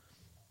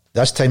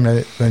 This time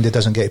round he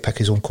doesn't get to pick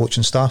his own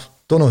coaching staff.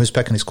 Don't know who's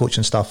picking his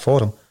coaching staff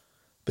for him,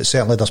 but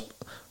certainly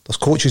there's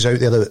coaches out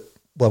there that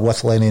were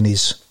with Lenny in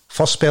his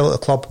first spell at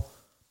the club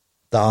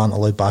that aren't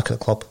allowed back at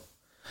the club.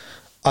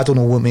 I don't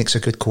know what makes a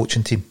good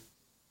coaching team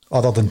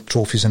other than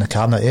trophies in the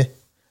cabinet,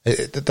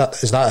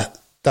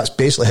 That's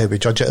basically how we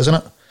judge it, isn't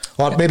it?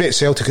 Or maybe at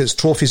Celtic it's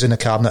trophies in the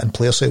cabinet and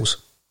player sales.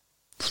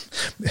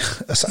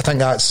 I think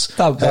that's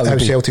how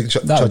Celtic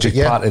judge it.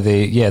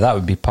 That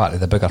would be part of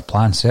the bigger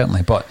plan,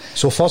 certainly. But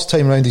so first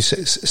time round he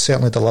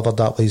certainly delivered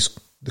that with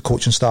the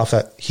coaching staff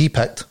that he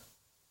picked.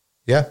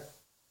 Yeah,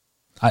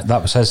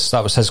 that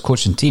was his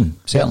coaching team,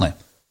 certainly.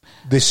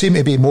 Yeah. They seem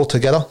to be more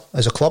together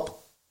as a club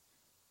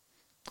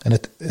and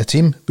a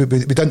team. We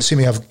didn't seem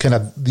to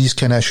have these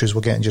kind of issues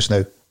we're getting just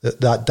now.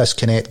 That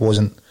disconnect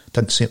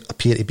didn't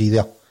appear to be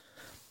there.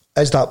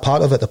 Is that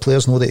part of it? The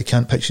players know that he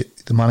can't pick,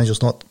 the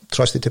manager's not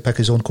trusted to pick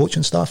his own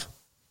coaching staff.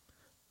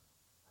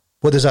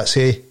 What does that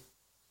say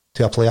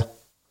to a player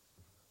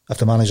if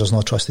the manager's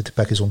not trusted to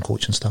pick his own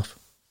coaching staff?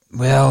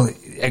 Well,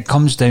 it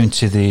comes down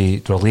to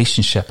the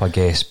relationship, I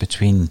guess,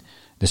 between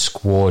the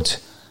squad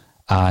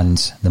and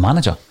the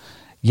manager.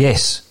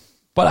 Yes,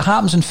 but it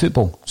happens in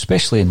football,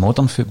 especially in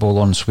modern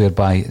football,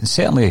 whereby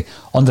certainly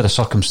under the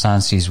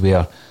circumstances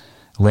where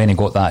Lenny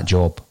got that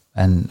job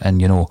and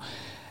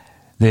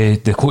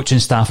the coaching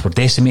staff were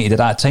decimated at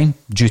that time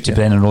due to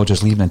Brendan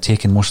Rodgers leaving and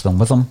taking most of them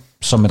with him.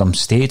 Some of them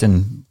stayed,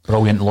 and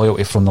brilliant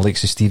loyalty from the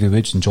likes of Stevie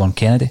Woods and John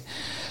Kennedy.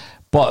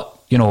 But,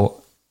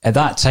 at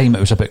that time it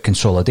was about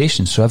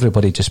consolidation, so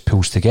everybody just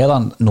pulls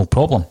together, no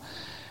problem.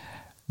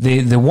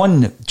 The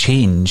one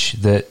change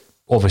that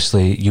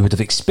obviously you would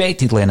have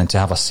expected Lennon to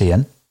have a say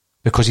in,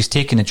 because he's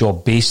taken the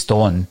job based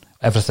on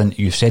everything that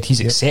you've said,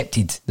 he's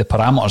accepted the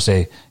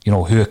parameters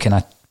of, who can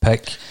I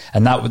pick,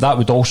 and that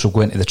would also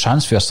go into the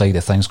transfer side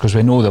of things, because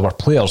we know there were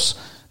players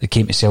that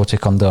came to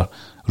Celtic under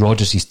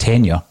Rodgers'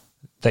 tenure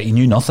that he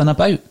knew nothing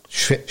about.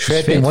 Shred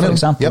for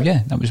example,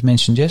 that was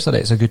mentioned yesterday.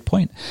 It's a good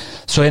point.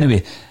 So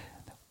anyway,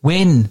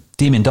 when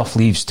Damien Duff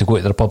leaves to go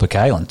to the Republic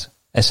of Ireland,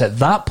 it's at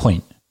that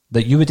point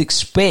that you would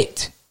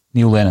expect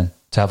Neil Lennon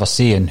to have a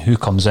say in who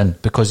comes in,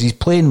 because he's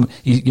playing,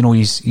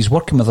 he's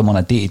working with them on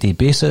a day-to-day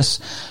basis.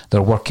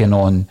 They're working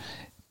on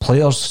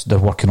players, they're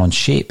working on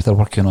shape, they're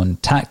working on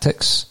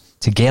tactics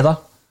together.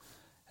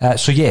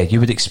 You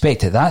would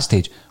expect at that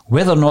stage.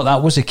 Whether or not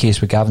that was the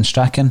case with Gavin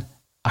Strachan,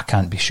 I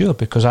can't be sure,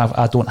 because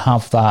I don't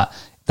have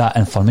that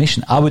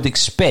information. I would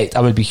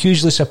be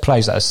hugely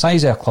surprised at the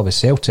size of a club of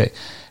Celtic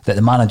that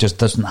the manager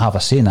doesn't have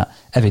a say in it.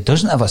 If he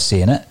doesn't have a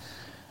say in it,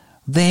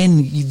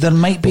 then there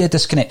might be a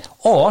disconnect.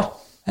 Or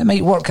it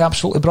might work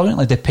absolutely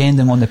brilliantly,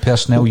 depending on the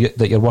personnel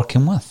that you're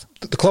working with.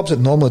 The clubs that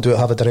normally do it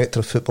have a director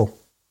of football.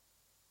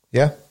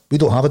 Yeah? We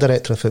don't have a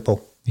director of football.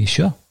 Are you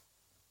sure?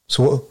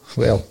 So,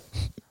 well,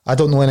 I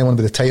don't know anyone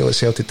with the title of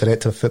Celtic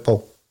Director of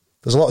Football.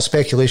 There's a lot of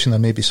speculation there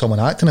may be someone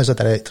acting as a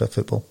Director of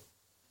Football,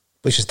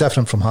 which is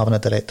different from having a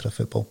Director of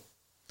Football.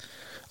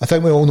 I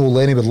think we all know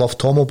Lenny would love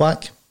Tomo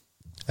back,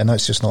 and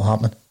that's just not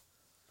happening.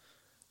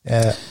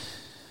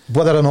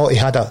 Whether or not he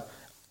had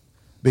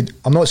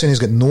I'm not saying he's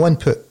got no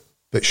input,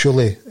 but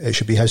surely it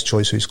should be his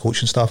choice who his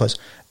coaching staff is.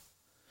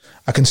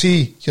 I can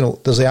see,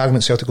 there's the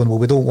argument Celtic going, well,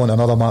 we don't want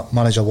another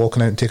manager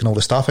walking out and taking all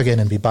the staff again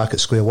and be back at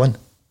square one.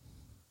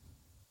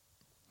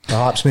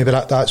 Perhaps maybe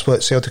that's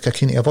what Celtic are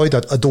keen to avoid.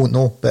 I don't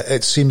know, but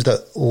it seems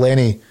that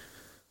Lenny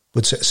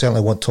would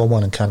certainly want Tom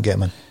on and can't get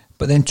him in.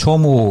 But then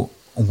Tomo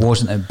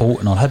wasn't at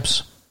Bolton or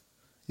Hibs.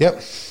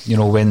 Yep.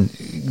 When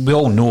we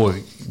all know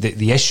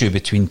the issue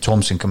between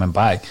Thompson coming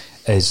back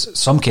is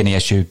some kind of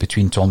issue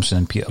between Thompson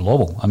and Peter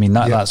Lawwell. I mean,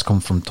 that's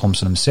come from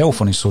Thompson himself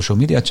on his social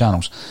media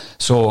channels.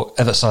 So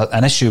if it's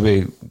an issue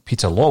with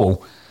Peter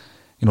Lawwell,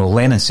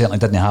 Lennon certainly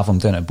didn't have him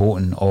down at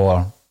Bolton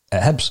or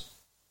at Hibs.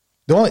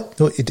 No,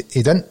 he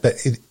didn't, but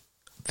he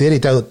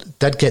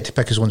did get to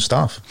pick his own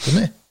staff,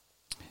 didn't he?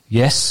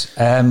 Yes.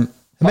 How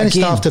many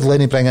staff did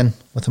Lenny bring in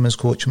with him as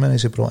coach? How many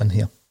has he brought in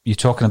here? You're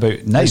talking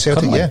about now,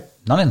 Celtic, currently? Yeah.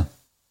 None of them.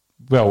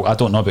 Well, I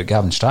don't know about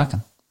Gavin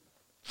Strachan,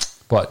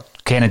 but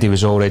Kennedy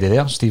was already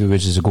there. Stevie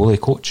Woods is a goalie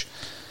coach.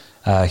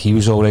 He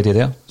was already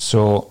there.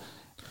 So,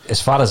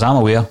 as far as I'm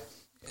aware,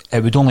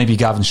 it would only be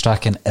Gavin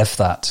Strachan, if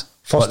that.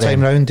 First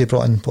time round, they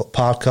brought in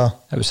Parker.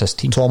 It was his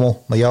team.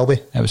 Tomo,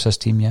 Mayalby. It was his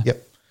team, yeah.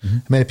 Yep. Mm-hmm.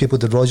 How many people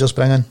did Rodgers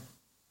bring in?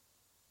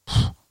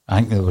 I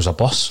think there was a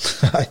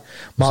bus. Martin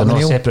was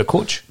O'Neill, a separate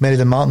coach. Mary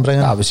did Martin bring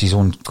in? That was his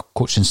own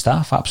coaching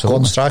staff, absolutely.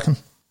 Gordon Strachan?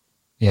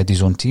 He had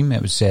his own team.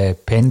 It was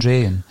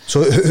Pendray. And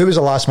so who was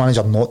the last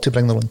manager not to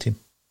bring their own team?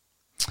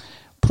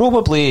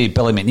 Probably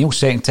Billy McNeil,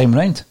 second time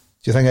round. Do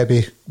you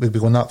think we'd be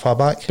going that far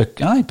back?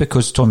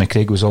 Because Tommy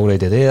Craig was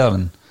already there.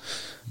 And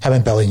him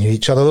and Billy knew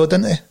each other though,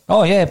 didn't they?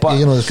 Oh yeah, but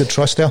there's good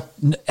trust there.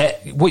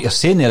 What you're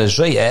saying there is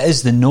right. It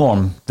is the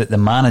norm that the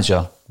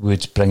manager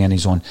would bring in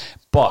his own,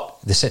 but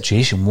the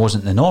situation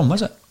wasn't the norm,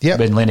 was it? Yeah.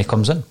 When Lenny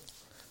comes in.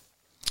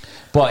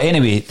 But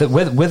anyway,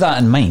 with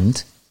that in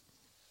mind,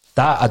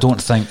 that I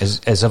don't think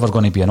is ever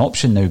going to be an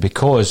option now,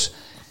 because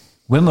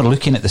when we're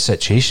looking at the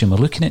situation, we're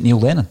looking at Neil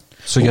Lennon.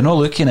 So you're not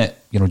looking at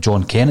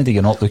John Kennedy,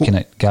 you're not looking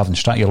at Gavin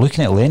Strachan, you're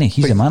looking at Lenny.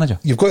 He's the manager.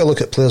 You've got to look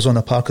at players on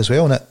the park as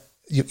well, and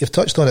you've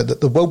touched on it,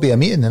 that there will be a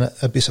meeting, and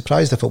I'd be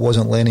surprised if it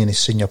wasn't Lenny and his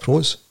senior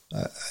pros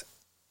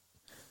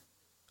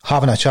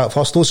having a chat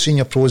first. Those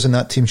senior pros in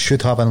that team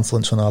should have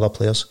influence on other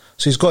players,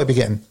 so he's got to be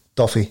getting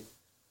Duffy,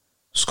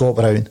 Scott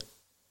Brown,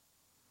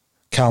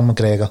 Cal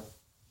McGregor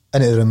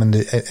into the room, and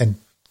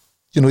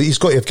he's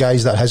got to have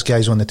guys that his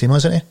guys on the team,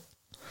 hasn't he?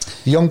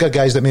 The younger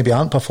guys that maybe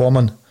aren't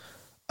performing,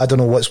 I don't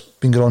know what's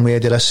been going on with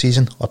Eddie this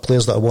season, or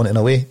players that are wanting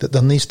away, that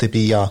there needs to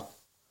be I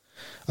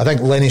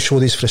think Lenny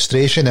showed his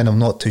frustration, and I'm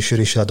not too sure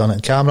he should have done it in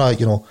camera.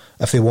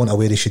 If they want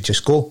away, they should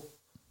just go.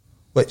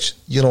 Which,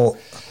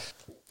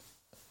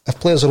 if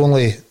players are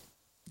only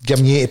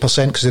giving you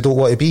 80% because they don't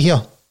want to be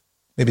here,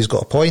 maybe he's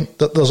got a point.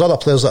 There's other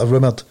players that are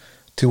rumoured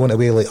to want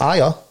away, like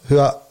Ayer, who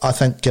I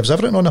think gives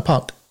everything on the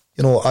park.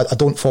 I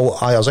don't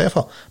fault Ayer's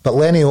effort, but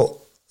Lenny,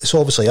 it's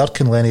obviously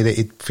irking Lenny that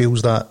he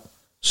feels that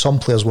some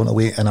players want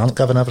away and aren't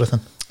giving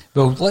everything.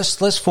 Well,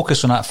 let's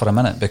focus on that for a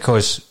minute,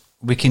 because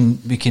we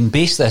can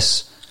base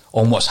this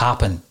on what's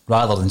happened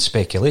rather than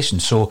speculation.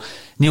 So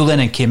Neil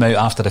Lennon came out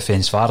after the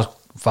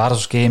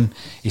Ferencváros game.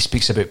 He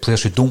speaks about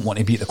players who don't want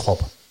to be at the club,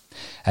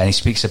 and he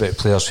speaks about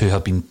players who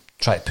have been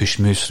trying to push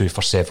moves through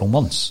for several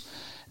months.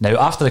 Now,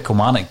 after the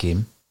Kilmarnock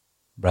game,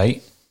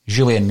 right,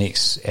 Julian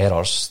makes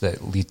errors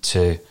that lead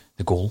to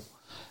the goal,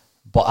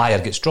 but Ayer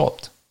gets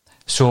dropped.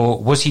 So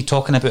was he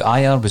talking about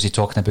Ayer? Was he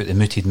talking about the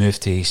mooted move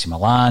to AC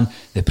Milan,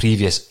 the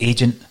previous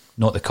agent,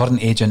 not the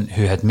current agent,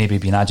 who had maybe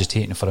been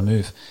agitating for a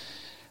move?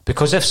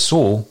 Because if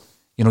so,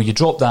 you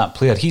drop that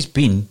player. He's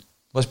been,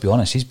 let's be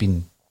honest, he's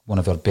been one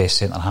of our best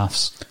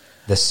centre-halves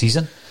this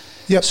season.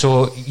 Yep.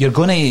 So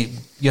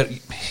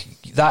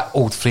that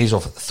old phrase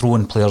of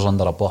throwing players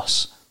under a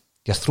bus,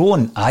 you're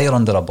throwing Ayer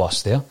under a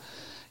bus there.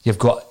 You've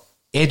got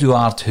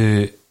Eduard,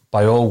 who,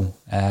 by all,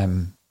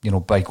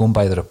 by going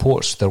by the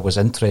reports, there was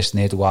interest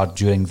in Eduard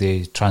during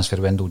the transfer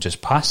window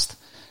just past,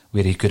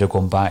 where he could have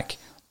gone back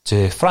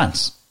to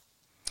France.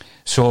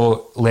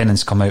 So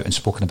Lennon's come out and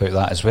spoken about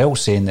that as well,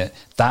 saying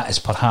that is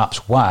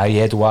perhaps why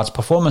Eduard's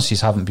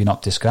performances haven't been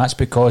up to scratch,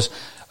 because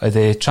of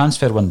the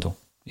transfer window.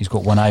 He's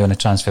got one eye on the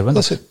transfer window.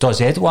 Listen, does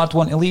Eduard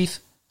want to leave?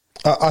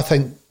 I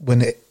think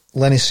when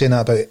Lenny's saying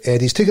that about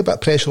Eddie, he's taking a bit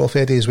of pressure off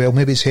Eddie as well.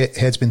 Maybe his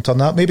head's been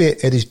turned up. Maybe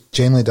Eddie's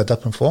genuinely did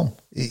dip in form.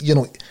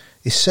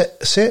 He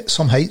set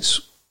some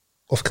heights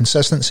of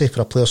consistency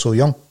for a player so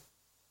young.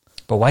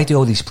 But why do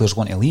all these players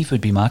want to leave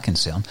would be my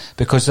concern,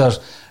 because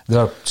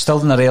they're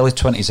still in their early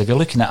 20s. If you're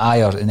looking at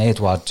Ayer and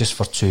Eduard, just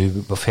for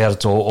two, we've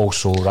heard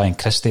also Ryan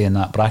Christie in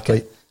that bracket.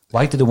 Right.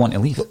 Why do they want to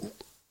leave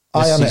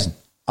this season?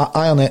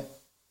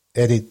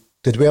 Eddie,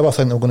 did we ever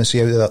think they were going to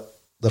see out of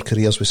their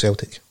careers with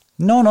Celtic?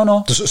 No.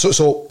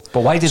 But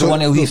why did they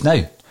want to leave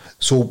now?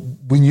 So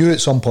we knew at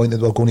some point that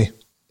they were going to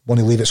want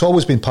to leave. It's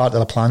always been part of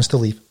their plans to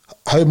leave.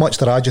 How much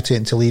they're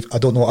agitating to leave, I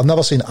don't know. I've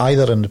never seen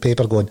either in the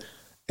paper going,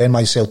 "In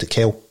my Celtic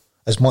hell,"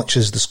 as much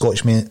as the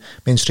Scottish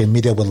mainstream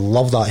media would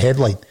love that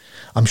headline.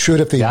 I'm sure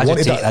if they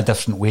wanted it a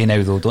different way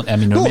now, though, don't I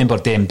mean, remember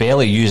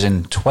Dembele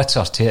using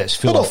Twitter to its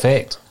full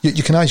effect.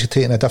 You can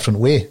agitate in a different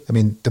way. I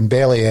mean,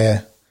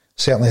 Dembele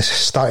certainly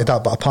started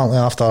that, but apparently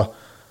after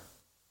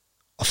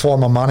a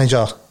former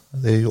manager,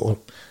 or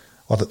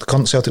the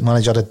current Celtic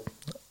manager, had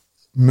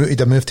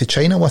mooted a move to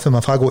China with him.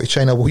 If I go to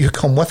China, will you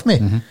come with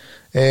me?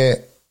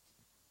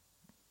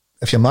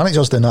 If your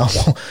manager's doing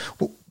that,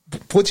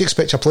 what do you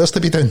expect your players to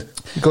be doing?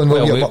 Going,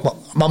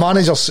 my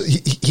manager's,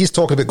 he's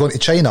talking about going to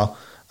China,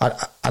 and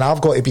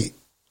I've got to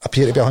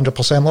appear to be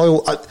 100%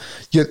 loyal. I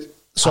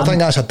think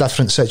that's a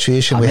different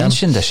situation. I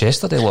mentioned this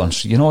yesterday,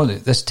 Lawrence. You know,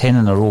 this 10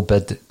 in a row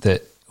bid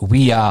that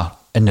we are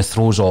in the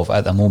throes of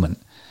at the moment,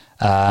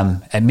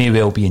 it may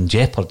well be in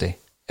jeopardy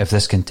if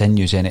this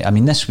continues. I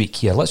mean, this week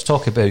here, let's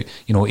talk about,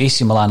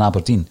 AC Milan,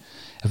 Aberdeen.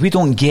 If we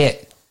don't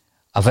get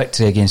a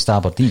victory against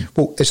Aberdeen...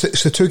 Well, it's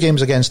the 2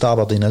 games against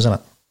Aberdeen, isn't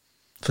it?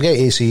 Forget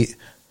AC.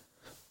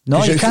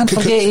 No, you can't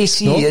forget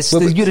AC. No, it's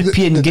the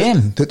European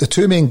game. The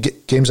 2 main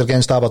games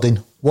against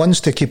Aberdeen.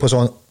 One's to keep us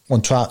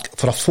on track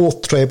for a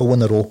 4th treble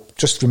in a row.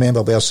 Just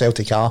remember where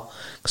Celtic are,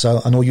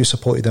 because I know you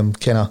supported them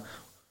kind of...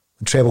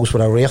 Trebles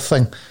were a rare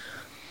thing.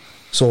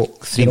 So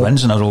 3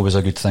 wins in a row was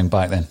a good thing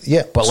back then.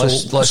 Yeah. But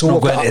let's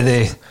not go into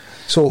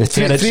the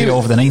territory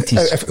of the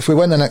 90s. If we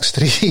win the next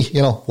 3,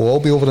 we'll all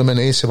be over them in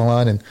AC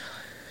Milan and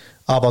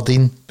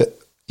Aberdeen. But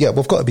yeah,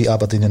 we've got to beat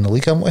Aberdeen in the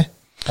league, haven't we?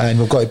 And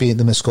we've got to beat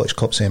them in the Scottish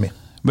Cup semi.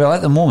 Well,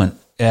 at the moment,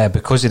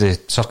 because of the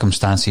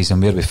circumstances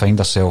and where we find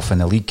ourselves in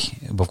the league,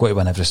 we've got to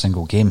win every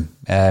single game.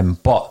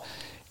 But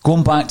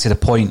going back to the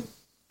point,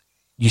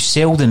 you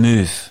seldom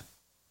move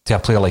to a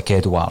player like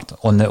Edouard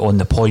on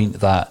the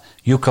point that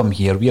you come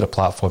here, we're a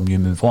platform, you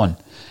move on.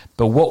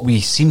 But what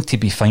we seem to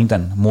be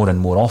finding more and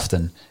more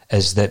often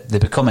is that they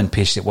become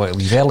impatient, want to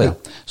leave earlier.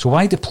 So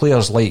why do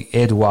players like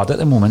Edouard at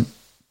the moment,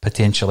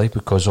 potentially,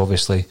 because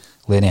obviously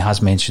Lenny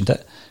has mentioned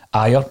it,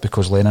 Ayer,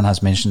 because Lennon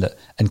has mentioned it,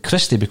 and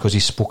Christie, because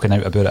he's spoken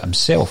out about it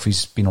himself,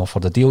 he's been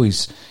offered a deal,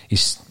 he's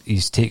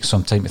taken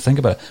some time to think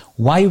about it.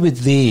 Why would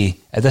they,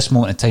 at this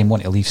moment in time,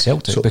 want to leave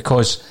Celtic?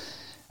 Because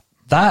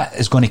that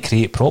is going to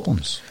create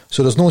problems.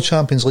 So there's no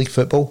Champions League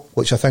football,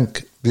 which I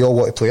think they all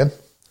want to play in.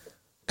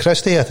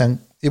 Christie, I think,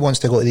 he wants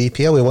to go to the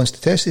EPL, he wants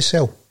to test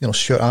himself.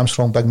 Stuart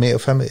Armstrong, big mate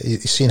of him,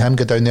 he's seen him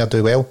go down there,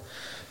 do well.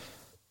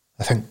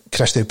 I think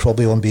Christie would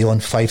probably only be on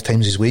 5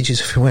 times his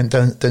wages if he went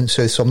down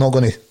south, so I'm not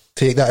going to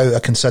take that out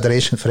of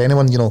consideration for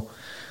anyone,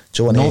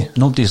 Johnny.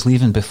 Nobody's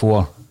leaving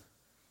before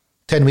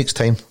 10 weeks'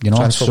 time.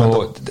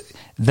 So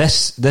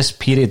this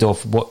period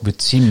of what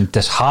would seem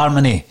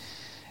disharmony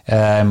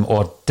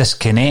or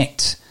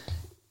disconnect,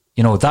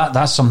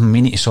 that's something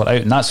we need to sort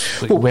out, and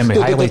that's when we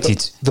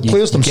highlighted the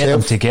players themselves. Get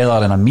them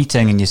together in a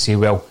meeting and you say,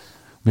 well,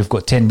 we've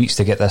got 10 weeks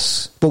to get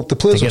this. Well, the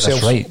players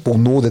themselves right. will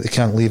know that they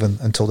can't leave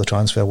until the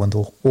transfer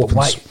window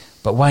opens.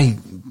 But why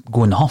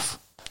go in the huff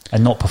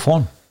and not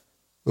perform?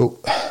 Well,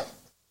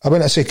 I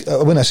wouldn't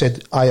have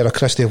said Ayer or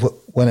Christie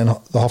went in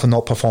the huff and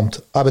not performed.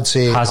 I would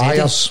say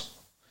Ayer's.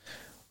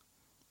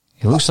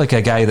 He looks like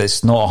a guy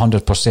that's not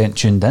 100%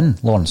 tuned in,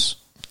 Lawrence.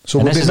 So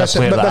and this is a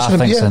player that I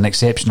think is an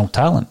exceptional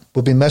talent.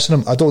 We've been missing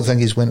him. I don't think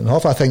he's went in the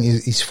huff. I think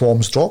his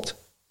form's dropped.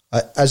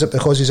 Is it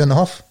because he's in the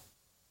huff?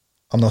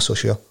 I'm not so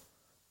sure.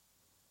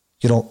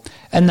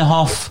 In the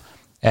huff,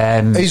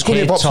 he's going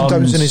to have ups and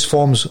downs in his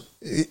forms.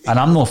 And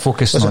I'm not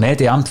focusing on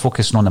Eddie, I'm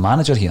focusing on the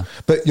manager here.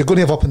 But you're going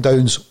to have up and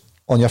downs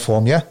on your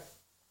form, yeah?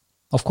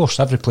 Of course,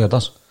 every player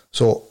does.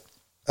 So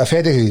if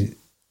Eddie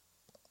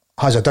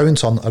has a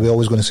downturn, are we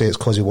always going to say it's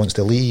because he wants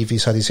to leave,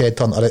 he's had his head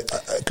turned, or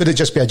could it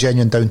just be a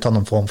genuine downturn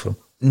in form for him?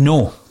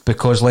 No,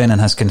 because Lennon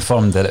has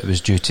confirmed that it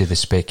was due to the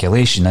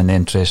speculation and the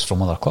interest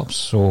from other clubs.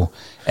 So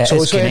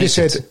Eddie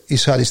said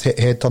he's had his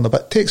head turned a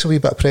bit. Takes a wee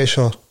bit of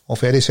pressure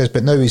off Eddie, says,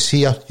 but now he's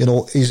here,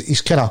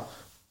 he's kind of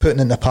putting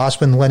it in the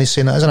past when Lenny's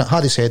saying it, isn't it?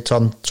 Had his head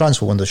turned,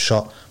 transfer window's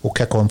shut, we'll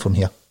kick on from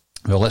here.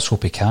 Well, let's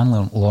hope he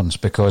can, Lawrence,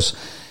 because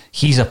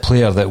he's a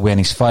player that when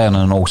he's firing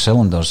on all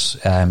cylinders,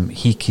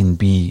 he can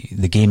be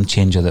the game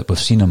changer that we've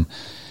seen him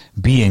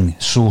being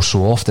so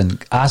often,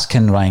 as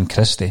can Ryan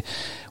Christie.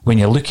 When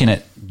you're looking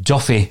at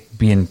Duffy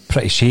being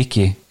pretty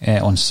shaky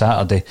on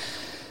Saturday,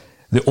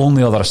 the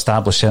only other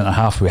established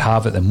centre-half we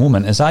have at the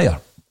moment is Ayer.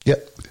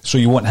 Yep. So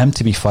you want him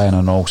to be firing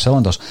on all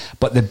cylinders.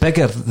 But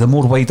the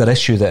more wider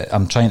issue that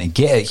I'm trying to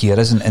get at here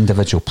isn't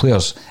individual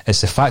players,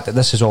 it's the fact that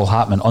this is all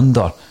happening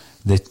under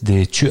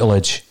the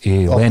tutelage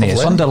of Lenny.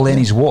 It's under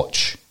Lenny's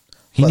watch.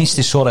 He needs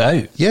to sort it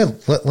out. Yeah,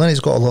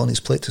 Lenny's got a lot on his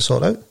plate to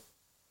sort out.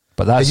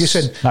 But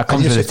that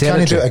comes with the territory. Can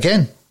he do it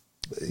again?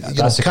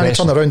 Can he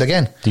turn it around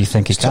again? Do you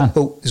think he can?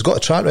 Well, he's got a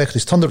track record.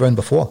 He's turned it around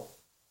before.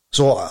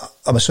 So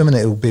I'm assuming that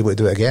he'll be able to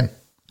do it again.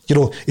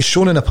 He's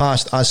shown in the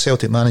past as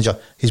Celtic manager,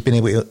 he's been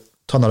able to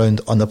turn around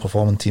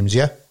underperforming teams,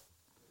 yeah?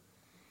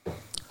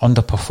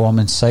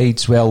 Underperforming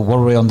sides? Well,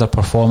 were we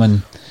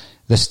underperforming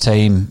this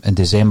time in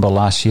December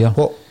last year?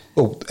 Well,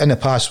 in the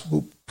past,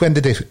 when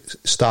did he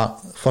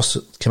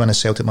first come in as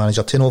Celtic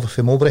manager? Turn over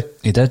for Mowbray?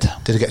 He did.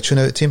 Did he get a tune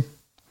out of the team?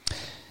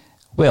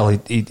 Well,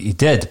 he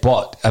did,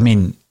 but I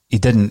mean, he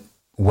didn't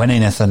win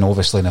anything,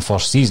 obviously, in the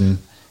first season.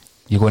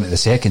 You go into the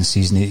second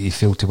season, he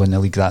failed to win the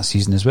league that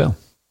season as well.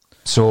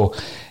 So,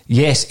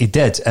 yes, he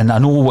did, and I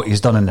know what he's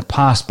done in the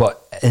past,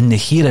 but in the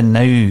here and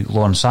now,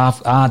 Lawrence,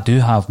 I do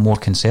have more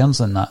concerns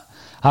than that.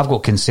 I've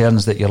got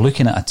concerns that you're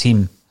looking at a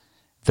team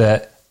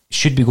that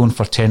should be going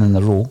for 10 in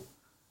a row,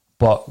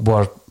 but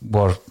were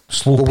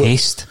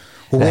slow-paced.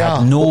 They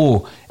had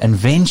no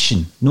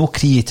invention, no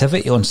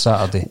creativity on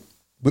Saturday.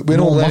 We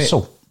know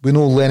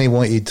Lenny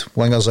wanted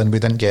wingers and we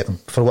didn't get them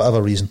for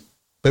whatever reason.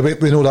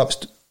 But we know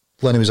that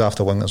Lenny was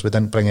after wingers. We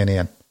didn't bring any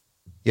in.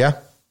 Yeah?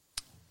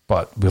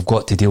 But we've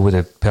got to deal with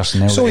the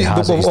personnel that he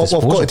has at his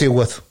disposal. We've got to deal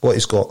with what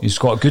he's got. He's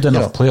got good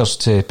enough players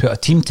to put a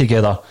team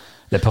together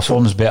that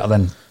performs better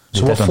than they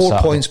did on Saturday. So we're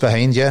 4 points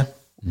behind,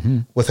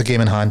 with a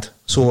game in hand.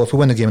 So if we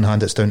win the game in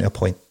hand, it's down to a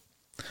point.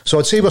 So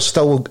I'd say we're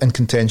still in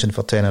contention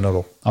for 10 in a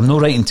row. I'm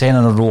not writing 10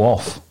 in a row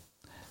off.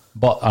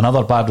 But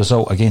another bad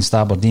result against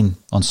Aberdeen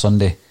on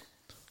Sunday.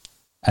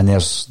 And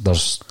there's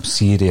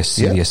serious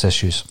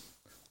issues.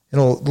 You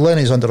know,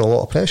 Lenny's under a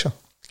lot of pressure.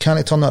 Can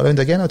he turn that around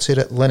again? I'd say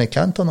that Lenny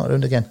can turn that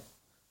around again.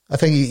 I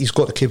think he's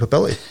got the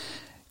capability.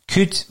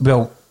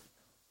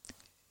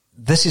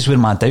 This is where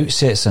my doubt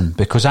sets in,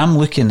 because I'm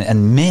looking,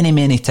 and many,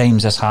 many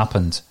times this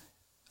happened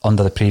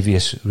under the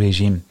previous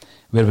regime,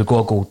 where we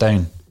got a goal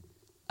down,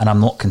 and I'm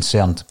not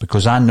concerned,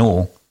 because I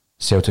know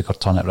Celtic are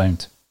turning it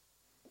round.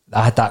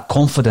 I had that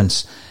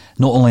confidence,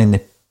 not only in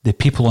the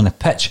people on the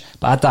pitch,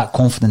 but I had that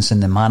confidence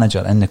in the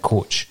manager and the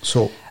coach.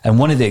 And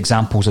one of the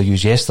examples I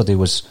used yesterday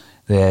was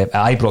at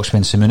Ibrox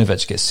when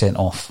Simunovic gets sent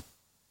off.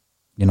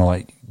 You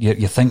know,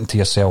 you're thinking to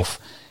yourself,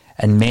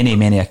 in many,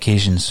 many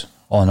occasions,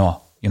 oh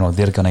no, you know,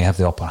 they're going to have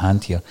the upper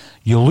hand here.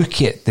 You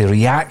look at the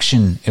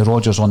reaction of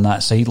Rodgers on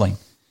that sideline.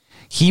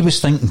 He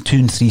was thinking 2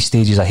 and 3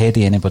 stages ahead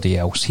of anybody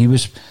else. He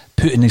was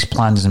putting his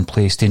plans in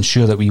place to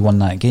ensure that we won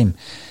that game.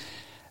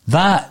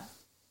 That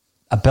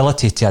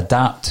ability to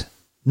adapt,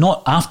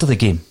 not after the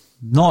game,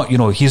 not, you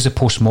know, here's the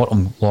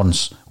post-mortem,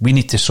 Lawrence, we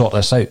need to sort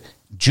this out.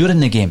 During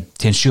the game,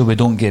 to ensure we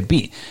don't get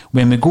beat.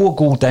 When we go a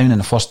goal down in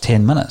the first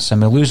 10 minutes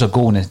and we lose a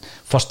goal in the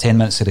first 10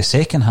 minutes of the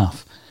second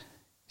half,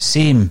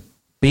 same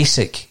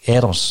basic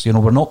errors. You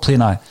know, we're not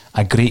playing a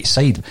great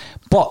side,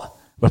 but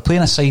we're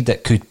playing a side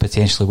that could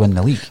potentially win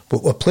the league.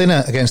 But we're playing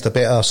it against a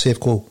better safe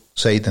goal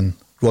side than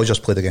Rodgers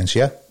played against,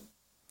 yeah?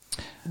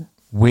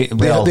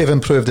 They've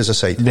improved as a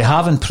side. They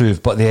have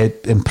improved, but they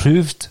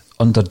improved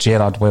under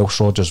Gerrard whilst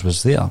Rodgers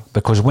was there.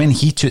 Because when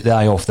he took the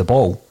eye off the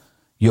ball,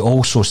 you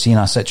also seen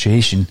a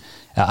situation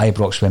at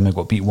Ibrox when we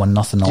got beat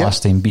 1-0 the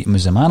last time beaten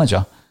was the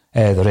manager,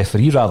 the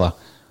referee rather,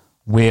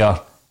 where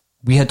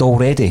we had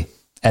already,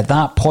 at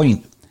that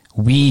point,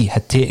 we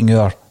had taken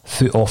our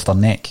foot off their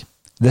neck.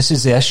 This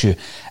is the issue.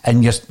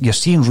 And you're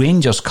seeing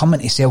Rangers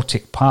coming to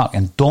Celtic Park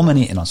and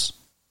dominating us.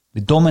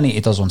 They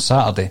dominated us on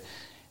Saturday.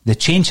 The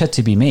change had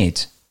to be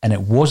made, and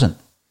it wasn't.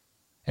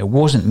 It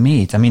wasn't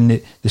made. I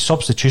mean, the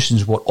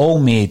substitutions were all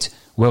made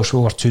whilst we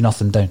were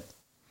 2-0 down.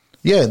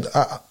 Yeah,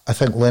 I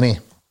think Lenny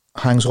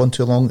hangs on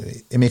too long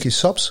to make his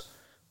subs.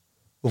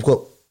 We've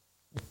got,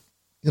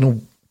 you know,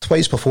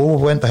 twice before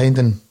we went behind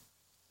in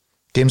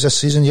games this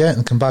season,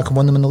 and come back and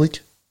won them in the league.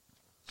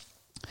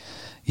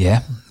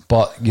 Yeah,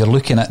 but you're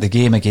looking at the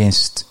game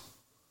against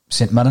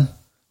St Mirren.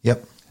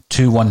 Yep.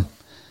 2-1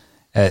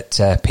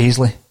 at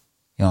Paisley.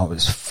 You know, it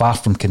was far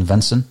from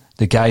convincing.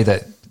 The guy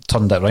that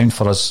turned it around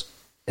for us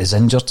is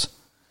injured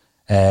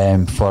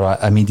for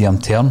a medium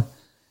term,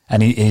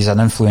 and he's an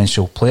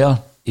influential player.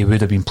 He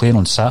would have been playing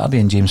on Saturday,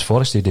 and James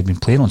Forrest would have been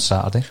playing on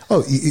Saturday.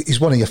 Oh, he's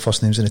one of your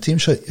first names in the team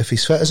sheet if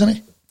he's fit, isn't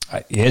he?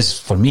 He is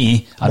for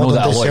me. I know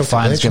that a lot of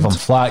fans give him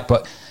flack,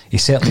 but he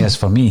certainly is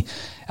for me.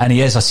 And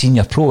he is a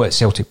senior pro at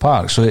Celtic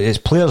Park, so it's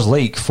players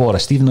like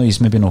Forrest, even though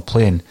he's maybe not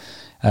playing,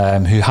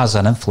 who has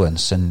an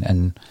influence.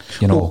 And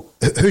you know,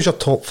 who's your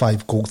top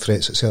 5 goal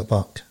threats at Celtic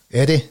Park?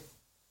 Eddie,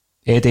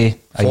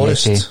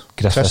 Forrest,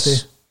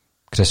 Griffiths,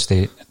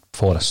 Christie,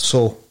 Forrest.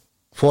 So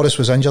Forrest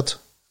was injured.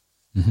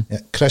 Mm-hmm. Yeah,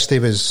 Christie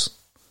was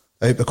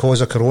out because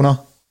of Corona,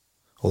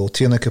 although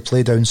Tierney could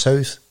play down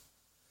south.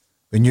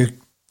 We knew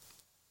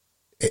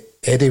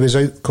Eddie was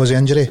out because of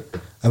injury,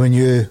 and we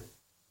knew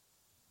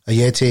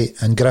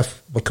Ayeti and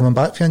Griff were coming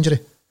back for injury.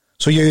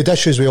 So you had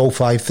issues with all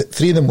 5.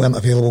 3 of them weren't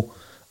available,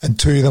 and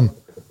 2 of them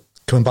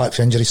coming back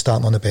for injury,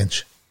 starting on the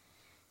bench.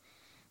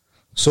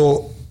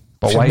 So,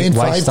 but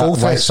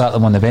why start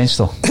them on the bench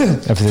though?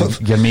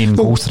 If your main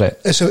goal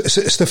threat,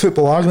 it's the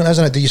football argument,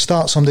 isn't it? Do you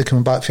start somebody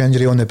coming back for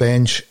injury on the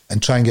bench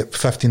and try and get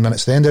 15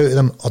 minutes to end out of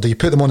them, or do you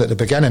put them on at the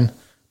beginning,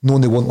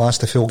 knowing they won't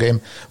last the full game?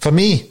 For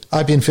me,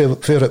 I've been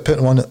favourite putting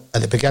them on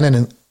at the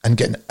beginning and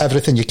getting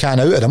everything you can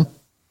out of them.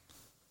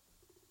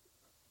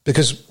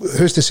 Because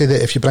who's to say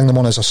that if you bring them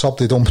on as a sub,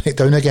 they don't break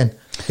down again?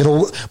 You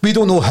know, we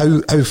don't know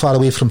how far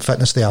away from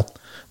fitness they are,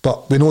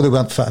 but we know they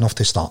weren't fit enough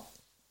to start.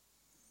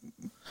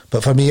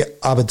 But for me,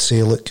 I would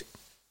say, look,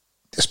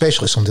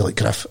 especially somebody like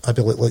Griff, I'd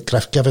be like, look,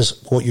 Griff, give us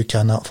what you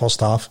can that first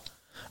half.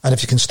 And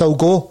if you can still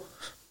go,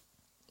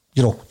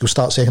 you know, you'll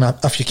start second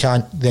half. If you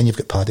can't, then you've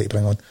got Paddy to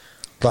bring on.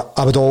 But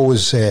I would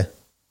always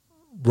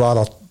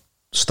rather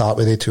start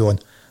with the 2 on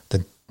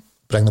than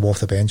bring them off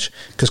the bench.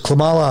 Because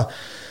Klimala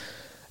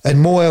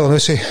and Mo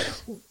Elanusi,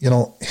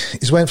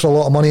 he's went for a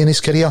lot of money in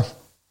his career.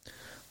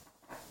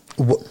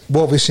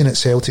 What have we seen at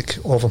Celtic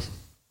of him?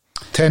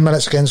 10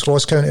 minutes against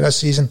Ross County this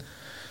season.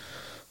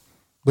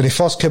 When he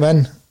first came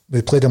in,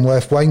 we played him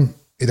left wing.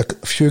 He had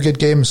a few good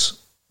games.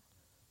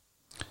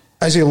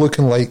 Is he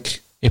looking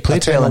like he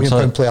played a £10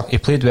 million player? He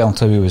played well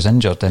until he was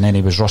injured, and then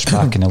he was rushed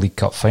back in the League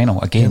Cup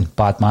final. Again,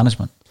 bad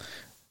management.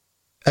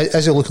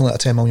 Is he looking like a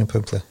 £10 million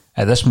player?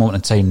 At this moment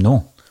in time,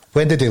 no.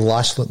 When did he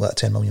last look like a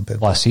 £10 million player?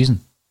 Last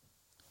season.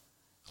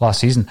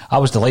 I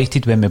was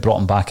delighted when we brought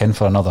him back in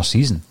for another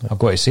season. I've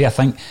got to say, I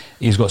think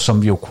he's got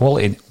some real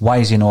quality. Why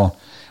is he not?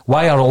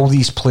 Why are all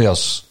these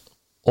players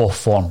off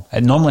form?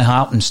 It normally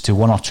happens to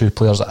one or two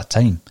players at a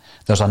time.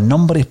 There's a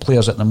number of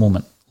players at the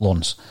moment,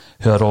 Lawrence,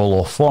 who are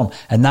all off form.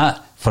 And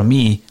that, for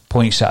me,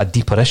 points at a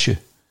deeper issue.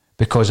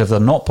 Because if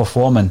they're not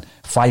performing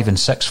 5- and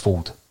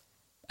 6-fold,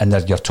 and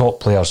they're your top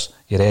players,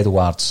 your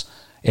Edwards,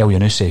 El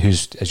Yunusi,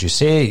 who's, as you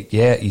say,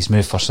 he's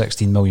moved for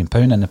 £16 million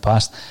in the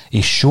past.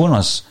 He's shown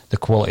us the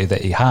quality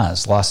that he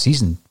has last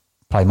season,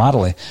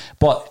 primarily,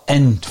 but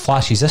in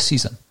flashes this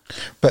season.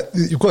 But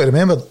you've got to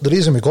remember, the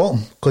reason we got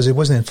him, because he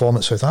wasn't in form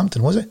at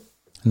Southampton, was he?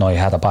 No, he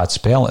had a bad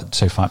spell at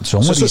Southampton. So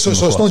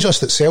it's not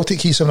just at Celtic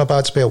he's having a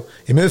bad spell.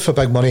 He moved for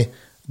big money,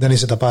 then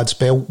he's had a bad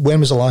spell. When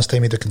was the last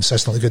time he had a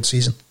consistently good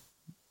season?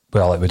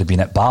 Well, it would have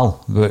been at Bal,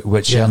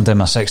 which earned him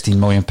a £16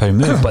 million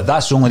move. But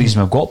that's the only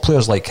reason we've got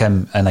players like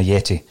him and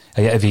Ayeti.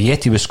 If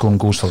Ayeti was scoring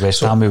goals for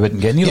West Ham, we wouldn't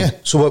get near him.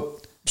 It's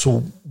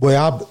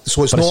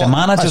a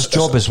manager's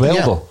job as well,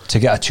 though, to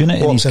get a tune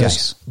out of these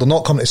guys. They're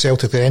not coming to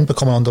Celtic, they end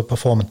becoming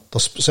underperforming.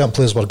 There's certain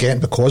players we're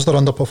getting because they're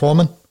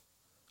underperforming,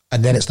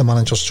 and then it's the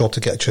manager's job to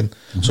get a tune.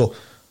 Mm-hmm. So,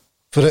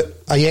 for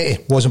it,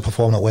 Ayeti wasn't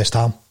performing at West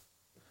Ham.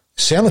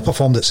 He certainly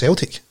performed at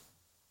Celtic.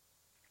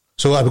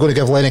 So, are we going to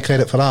give Lenny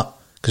credit for that?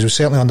 Because he was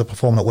certainly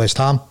underperforming at West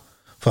Ham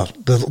for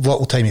the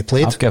little time he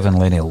played. I've given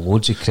Lenny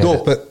loads of credit.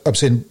 No, but I'm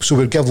saying, so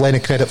we'll give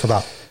Lenny credit for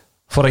that.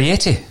 For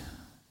Ayeti.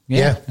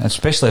 Yeah,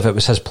 especially if it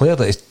was his player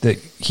that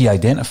he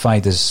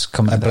identified as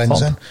coming to the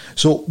club. In.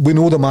 So we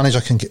know the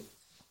manager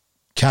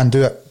can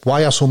do it.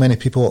 Why are so many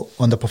people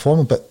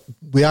underperforming? But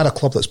we are a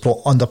club that's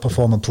brought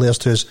underperforming players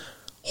to us,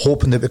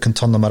 hoping that we can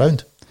turn them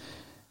around.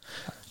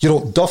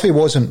 Duffy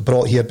wasn't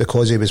brought here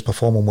because he was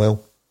performing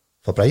well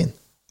for Brighton.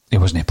 He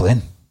wasn't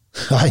playing.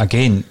 Aye.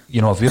 Again,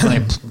 if you're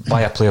going to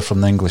buy a player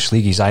from the English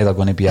League, he's either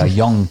going to be a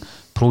young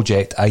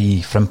project,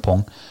 i.e.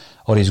 Frimpong,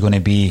 or he's going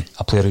to be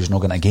a player who's not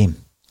going to game.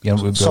 We're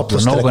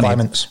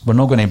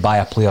not going to buy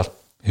a player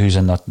who's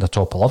in the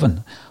top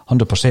 11.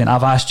 100%.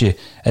 I've asked you,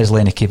 is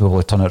Lenny capable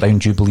of turning it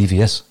around? Do you believe he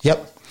is?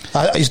 Yep.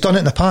 He's done it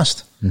in the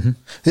past. Mm-hmm.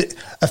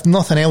 If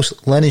nothing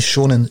else, Lenny's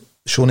shown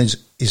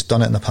he's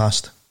done it in the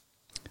past.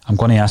 I'm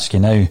going to ask you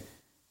now,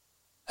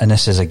 and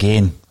this is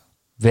again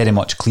very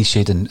much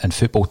cliched in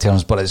football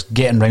terms, but it's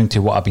getting round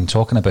to what I've been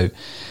talking about.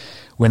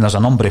 When there's a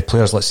number of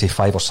players, let's say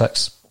 5 or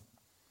 6,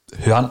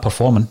 who aren't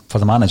performing for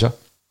the manager,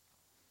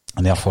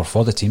 and therefore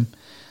for the team,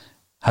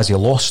 has he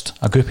lost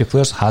a group of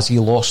players? Has he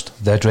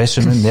lost the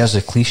dressing room? There's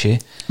a cliche.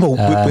 Well,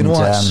 we know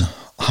that's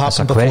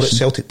happened before at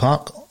Celtic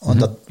Park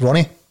under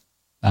Ronnie.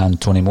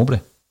 And Tony Mowbray.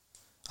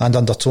 And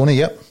under Tony,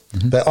 yep.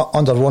 Mm-hmm. But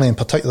under Ronnie in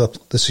particular,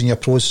 the senior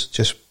pros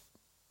just...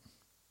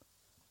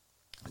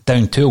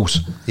 down tools.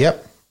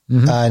 Yep.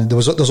 Mm-hmm. And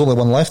there's only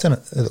one left in it,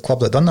 at the club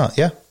that done that,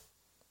 yeah.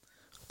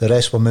 The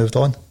rest were moved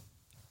on.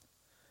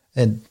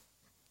 And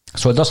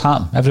so it does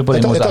happen. Everybody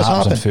knows that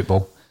happens in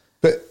football.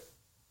 But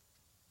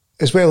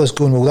as well as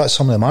going, well, that's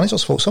some of the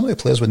manager's fault. Some of the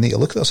players would need to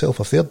look at themselves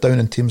if they're down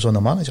in teams on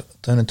the manager,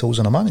 down in tools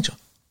on a manager.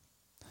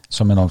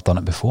 Some of them have done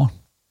it before.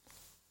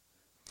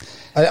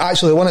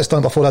 Actually, the one that's done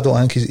it before, I don't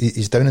think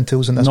he's down in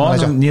tools in this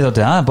manager. No, neither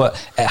do I, but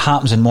it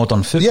happens in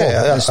modern football.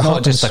 Yeah, it's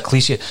not just a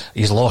cliche,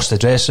 he's lost the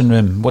dressing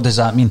room. What does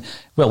that mean?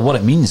 Well, what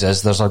it means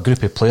is there's a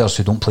group of players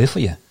who don't play for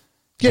you.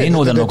 Yeah, they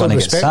know they're not going to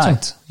get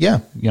sacked.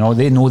 Yeah.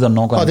 They know they're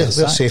not going to get sacked.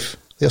 They're safe.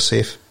 They're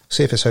safe.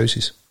 Safe as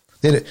houses.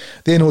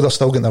 They know they're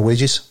still getting their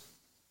wages.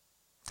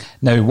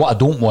 Now, what I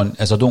don't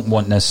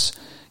want this,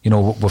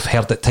 we've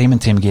heard it time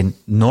and time again,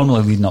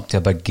 normally leading up to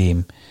a big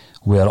game,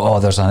 where,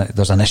 there's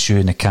an issue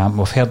in the camp.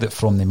 We've heard it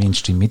from the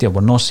mainstream media.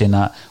 We're not saying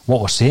that. What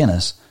we're saying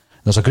is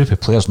there's a group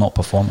of players not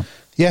performing.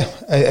 Yeah,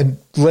 and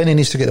Lenny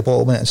needs to get the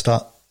bottom of it and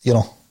start,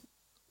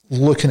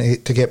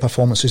 looking to get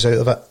performances out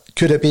of it.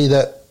 Could it be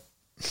that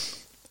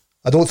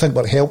I don't think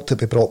we're helped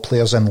that we brought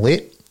players in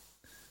late?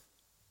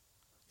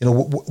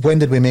 When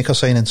did we make our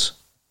signings?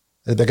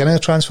 At the beginning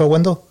of the transfer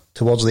window?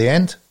 Towards the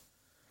end?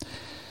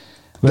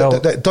 Well,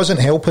 that doesn't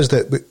help us.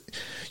 That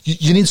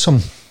you need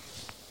some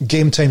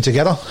game time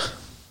together.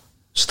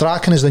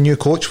 Strachan is the new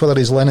coach, whether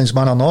he's Lennon's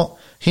man or not.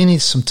 He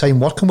needs some time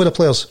working with the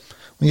players.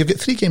 When you've got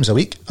 3 games a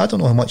week, I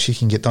don't know how much he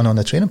can get done on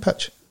the training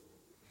pitch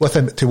with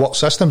him to work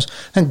systems.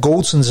 I think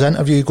Goldson's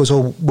interview goes,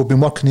 we've been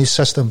working these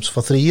systems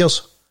for 3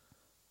 years.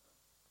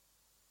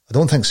 I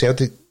don't think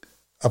Celtic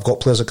have got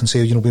players that can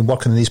say, been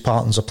working in these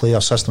patterns of play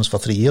or systems for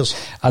 3 years.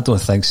 I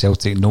don't think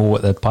Celtic know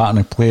what the pattern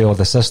of play or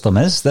the system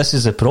is. This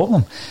is a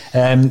problem.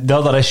 The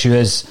other issue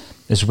is,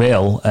 as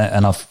well,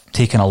 and I've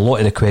taken a lot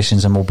of the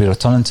questions, and we'll be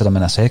returning to them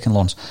in a second,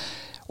 Lawrence.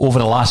 Over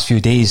the last few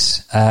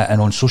days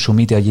and on social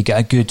media, you get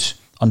a good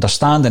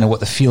understanding of what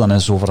the feeling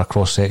is over a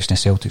cross-section of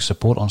Celtic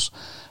supporters,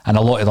 and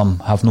a lot of them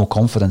have no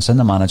confidence in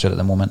the manager at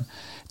the moment.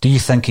 Do you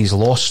think he's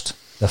lost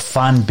the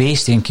fan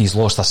base? Do you think he's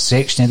lost a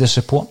section of the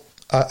support?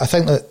 I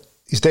think that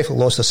he's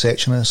definitely lost a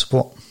section of the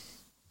support.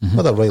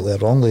 Whether rightly or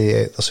wrongly,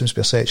 there seems to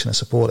be a section of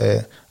support.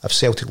 If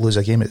Celtic lose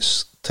a game,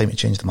 it's time to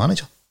change the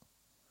manager.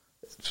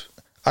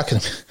 I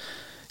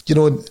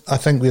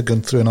think we're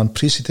going through an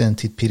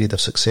unprecedented period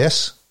of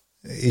success.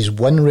 His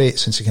win rate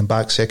since he came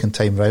back second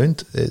time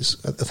round is,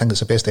 I think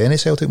it's the best of any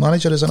Celtic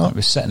manager, is it not? It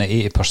was sitting at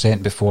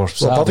 80% before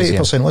above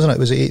 80%, wasn't it?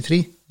 Was it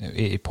 83?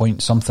 80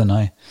 point something,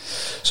 aye.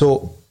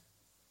 So,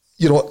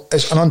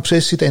 it's an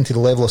unprecedented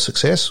level of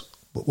success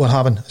we're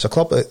having as a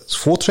club. It's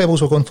 4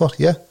 trebles we're going for,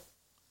 yeah?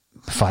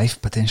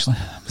 5, potentially.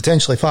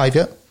 Potentially 5,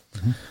 yeah.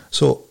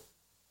 So,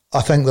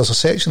 I think there's a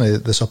section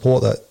of the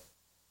support that,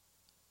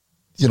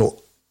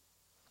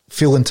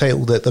 feel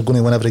entitled that they're going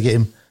to win every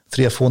game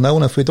 3 or 4-0,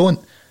 and if we don't,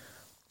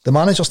 the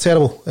manager's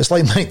terrible. It's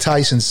like Mike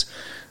Tyson's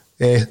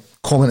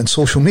comment on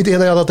social media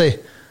the other day.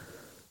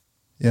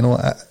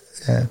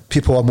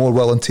 People are more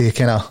willing to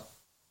kind of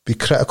be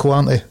critical,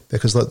 aren't they?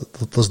 Because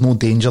there's no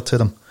danger to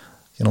them.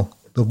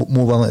 They're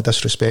more willing to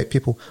disrespect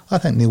people. I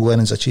think Neil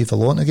Lennon's achieved a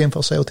lot in the game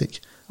for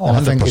Celtic. And 100%.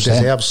 I think he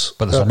deserves.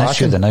 But there's an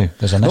issue there now.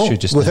 There's an issue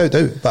just without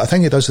doubt. But I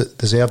think he does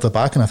deserve the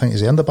backing. I think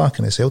he's earned the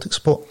backing of Celtic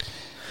support.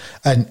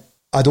 And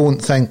I don't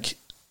think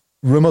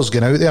rumours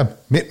going out there,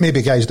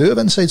 maybe guys do have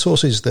inside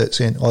sources that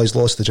saying, he's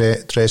lost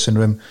the dressing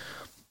room,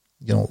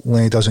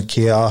 Lenny doesn't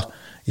care,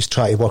 he's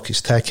trying to work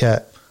his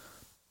ticket.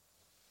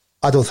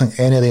 I don't think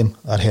any of them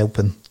are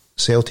helping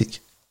Celtic.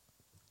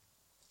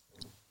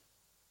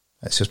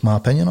 That's just my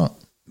opinion on it.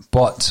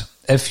 But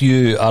if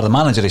you are the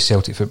manager of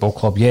Celtic Football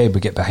Club, we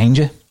get behind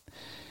you.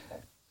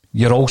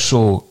 You're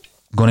also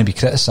going to be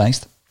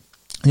criticised.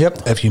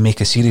 Yep. If you make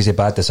a series of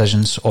bad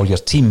decisions, or your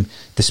team,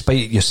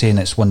 despite you saying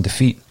it's one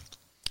defeat,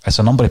 it's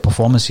a number of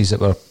performances that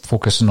we're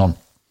focusing on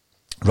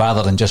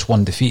rather than just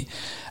one defeat.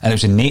 And it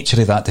was the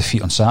nature of that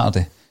defeat on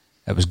Saturday.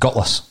 It was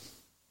gutless.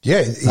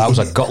 Yeah. That was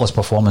a gutless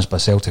performance by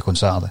Celtic on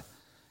Saturday.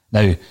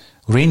 Now,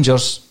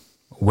 Rangers,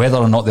 whether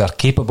or not they're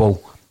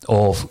capable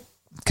of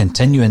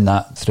continuing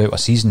that throughout a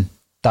season,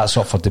 that's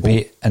up for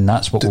debate, and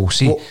that's what we'll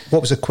see.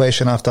 What was the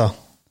question after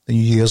the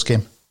New Year's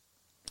game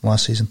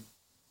last season?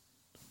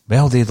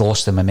 Well, they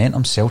lost the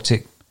momentum.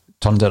 Celtic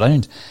turned it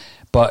around.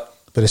 But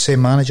by the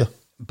same manager.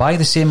 By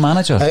the same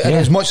manager. And it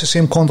was much the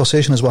same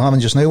conversation as we're having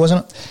just now,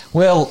 wasn't it?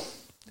 Well,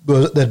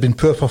 there had been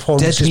poor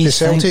performances by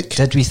Celtic.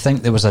 Did we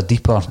think there was a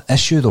deeper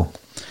issue, though? Well,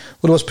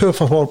 there was poor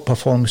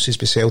performances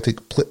by Celtic.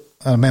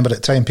 I remember at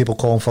the time people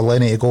calling for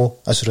Lenny to go.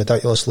 That's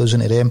ridiculous,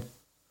 losing to them.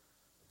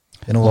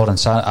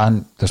 Lawrence,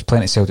 and there's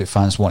plenty of Celtic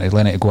fans wanted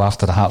Lenny to go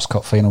after the Hearts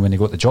Cup final when he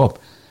got the job.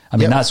 I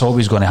mean, that's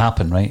always going to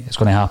happen, right? It's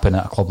going to happen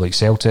at a club like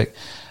Celtic.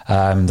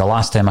 The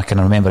last time I can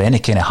remember any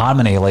kind of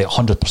harmony, like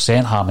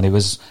 100% harmony,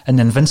 was in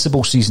the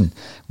Invincible season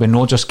when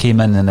Rodgers came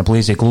in the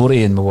blaze of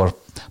glory and we were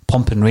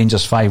pumping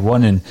Rangers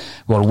 5-1 and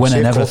we were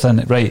winning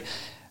everything, right?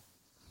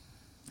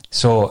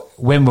 So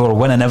when we were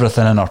winning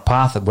everything in our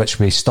path, which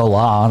we still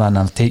are, and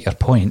I'll take your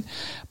point,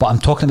 but I'm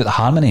talking about the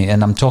harmony,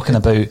 and I'm talking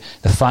about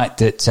the fact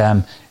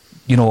that,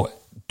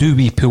 do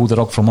we pull the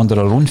rug from under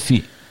our own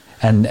feet?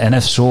 And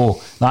if so,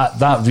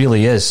 that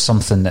really is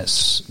something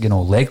that's,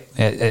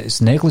 it's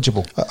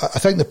negligible. I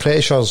think the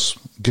pressure's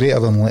greater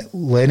than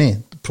Lenny,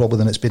 probably,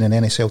 than it's been in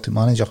any Celtic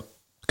manager.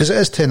 Because it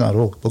is 10 in a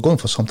row. We're going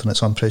for something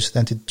that's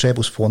unprecedented.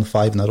 Trebles 4 and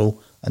 5 in a row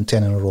and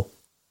 10 in a row.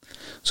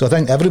 So I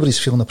think everybody's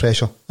feeling the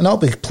pressure. And that'll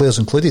be players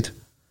included.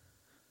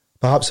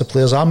 Perhaps the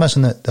players are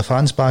missing the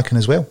fans backing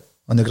as well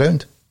on the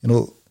ground.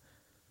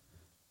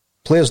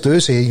 Players do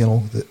say,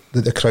 that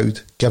the crowd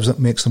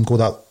makes them go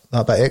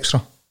that bit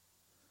extra.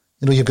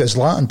 You've got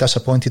Zlatan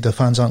disappointed the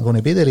fans aren't going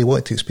to be there. He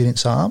wanted to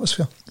experience that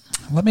atmosphere.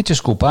 Let me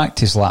just go back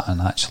to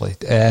Zlatan, actually.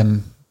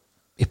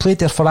 He played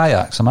there for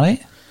Ajax, am I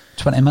right?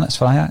 20 minutes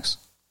for Ajax?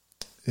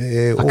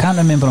 I can't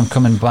remember him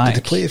coming back.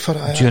 Did he play for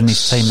Ajax? During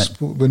his time at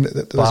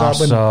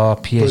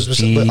Barca,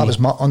 PSG. That was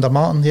under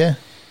Martin, yeah.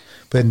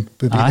 When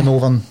we beat them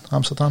over in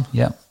Amsterdam.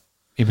 Yeah.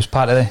 He was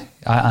part of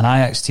an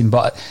Ajax team.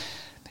 But,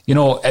 it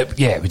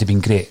would have been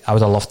great. I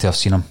would have loved to have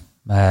seen him.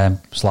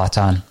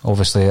 Zlatan,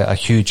 obviously a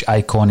huge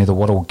icon of the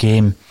world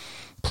game,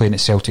 playing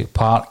at Celtic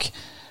Park,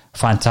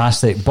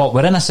 fantastic. But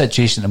we're in a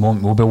situation at the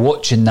moment, we'll be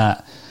watching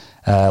that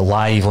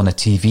live on the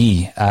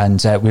TV,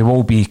 and we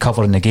will be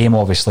covering the game,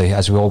 obviously,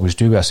 as we always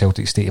do with a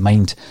Celtic state of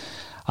mind.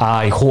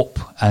 I hope,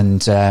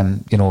 and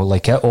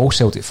like all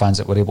Celtic fans,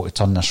 that we're able to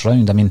turn this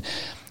round. I mean,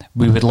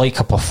 we would like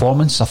a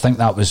performance. I think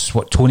that was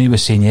what Tony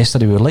was saying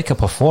yesterday. We would like a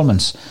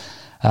performance.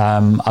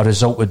 A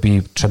result would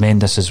be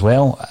tremendous as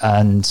well,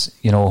 and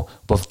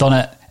we've done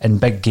it in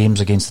big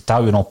games against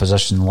Italian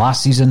opposition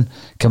last season.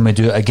 Can we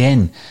do it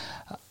again?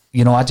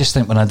 I just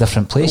think we're in a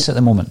different place at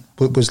the moment.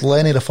 Was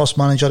Lenny the first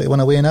manager to win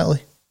away in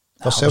Italy?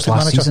 First Celtic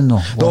manager? Season,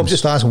 though. No, I'm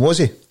just asking, was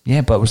he? Yeah,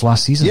 but it was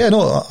last season. Yeah,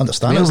 no, I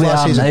understand. It was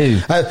last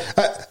season.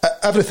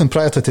 Everything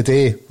prior to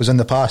today was in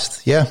the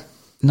past. Yeah,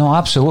 No,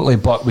 absolutely,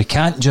 but we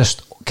can't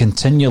just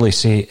continually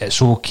say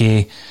it's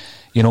okay,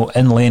 you know,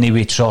 in Lenny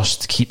we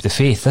trust, keep the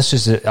faith. This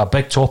is a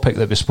big topic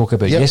that we spoke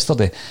about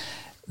yesterday.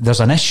 There's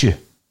an issue.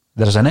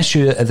 There's an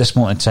issue at this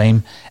moment in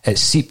time.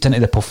 It's seeped into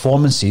the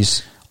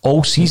performances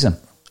all season.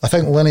 I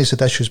think Lenny's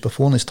had issues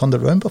before and he's turned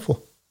it around before.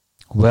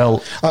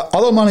 Well,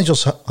 other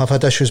managers have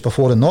had issues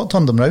before and not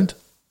turned them round.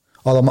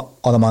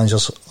 Other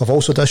managers have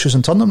also had issues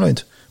and turned them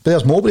round. But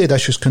there's Mowbray had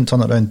issues, couldn't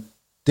turn it round.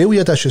 Daly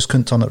had issues,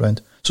 couldn't turn it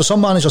round. So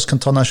some managers can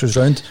turn issues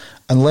round,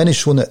 and Lenny's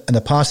shown that in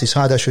the past he's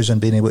had issues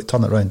and been able to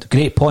turn it round.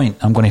 Great point.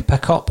 I'm going to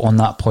pick up on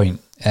that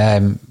point.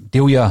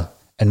 Delia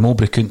and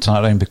Mowbray couldn't turn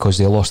it around because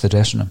they lost the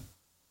dressing room.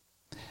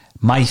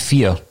 My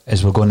fear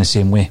is we're going the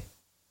same way.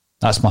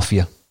 That's my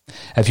fear.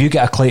 If you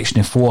get a collection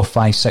of 4,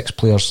 5, 6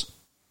 players,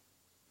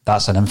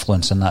 that's an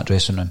influence in that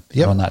dressing room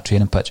or on that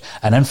training pitch.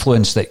 An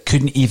influence that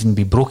couldn't even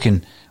be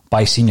broken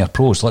by senior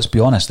pros. Let's be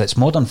honest, it's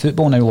modern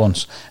football now,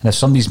 Lawrence. And if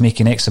somebody's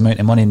making X amount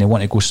of money and they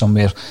want to go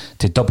somewhere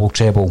to double,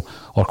 treble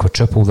or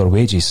quadruple their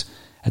wages,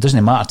 it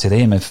doesn't matter to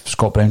them if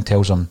Scott Brown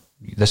tells them,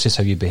 this is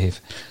how you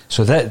behave.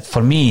 So that,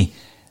 for me,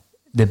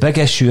 the big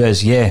issue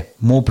is,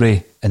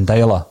 Mowbray and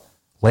Dyla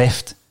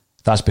left.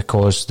 That's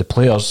because the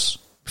players,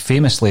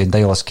 famously in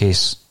Dyla's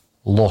case,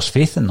 lost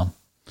faith in them.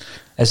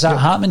 Is that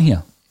happening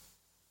here?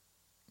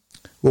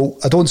 Well,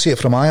 I don't see it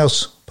from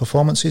Ayer's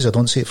performances. I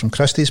don't see it from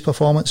Christie's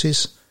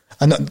performances.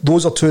 And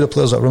those are two of the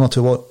players that are rumoured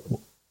to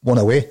want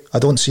away. I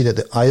don't see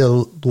that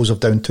either those have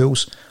down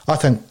tools. I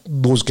think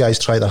those guys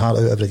try their heart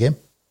out every game.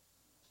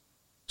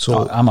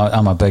 So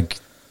I'm a big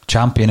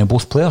champion of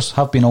both players.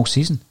 Have been all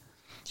season.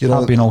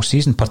 Have been all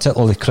season,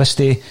 particularly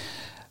Christie.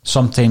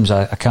 Sometimes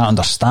I can't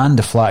understand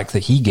the flack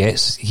that he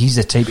gets. He's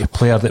the type of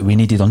player that we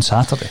needed on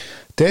Saturday.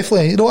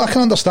 Definitely. I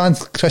can understand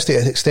Christie to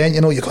an extent.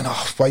 You're going,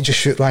 why'd you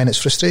shoot Ryan?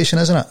 It's frustration,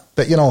 isn't it?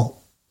 But,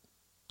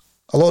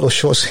 a lot of those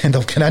shots end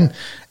up going in.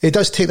 He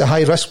does take the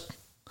high risk.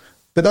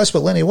 But that's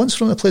what Lenny wants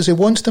from the players. He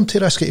wants them to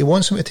risk it. He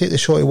wants them to take the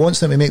shot. He wants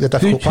them to make the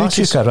difficult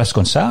passes. Who took a risk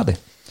on Saturday?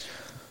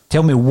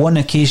 Tell me one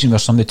occasion where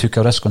somebody took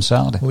a risk on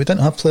Saturday. Well, we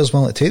didn't have players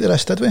willing to take the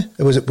risk, did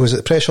we? Was it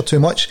the pressure too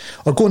much?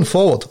 Or going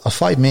forward, our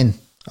 5 main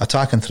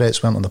attacking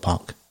threats weren't on the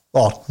park.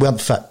 Or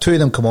weren't fit. 2 of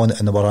them come on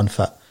and they were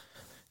unfit.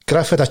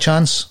 Griff had a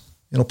chance.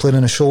 Playing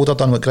on his shoulder,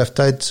 done what Griff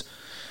did.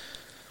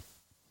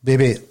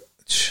 Maybe,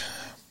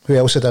 who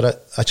else had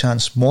a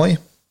chance? Moy?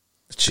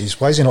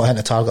 Jeez, why is he not hitting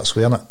the target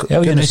square?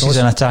 He's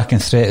an attacking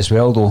threat as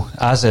well, though,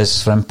 as is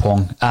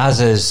Frimpong,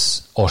 as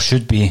is, or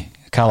should be,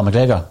 Callum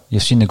McGregor.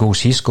 You've seen the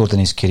goals he scored in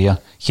his career.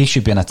 He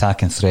should be an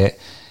attacking threat.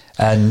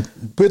 And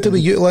where do we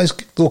utilise,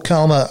 though,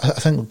 Callum? I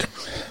think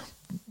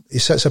he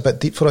sits a bit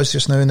deep for us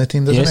just now in the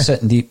team, doesn't he? He's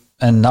sitting deep.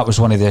 And that was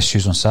one of the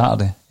issues on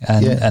Saturday.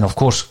 And of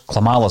course,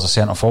 Klamala's a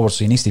centre forward,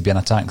 so he needs to be an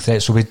attacking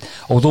threat. So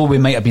although we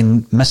might have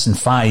been missing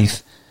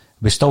 5,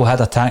 we still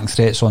had attacking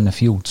threats on the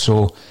field.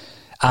 So,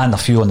 and a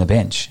few on the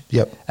bench.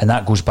 Yep. And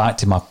that goes back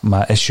to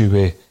my issue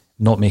with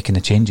not making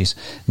the changes.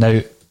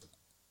 Now,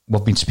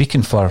 we've been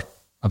speaking for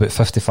about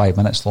 55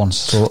 minutes, Lawrence.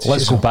 So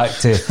let's go back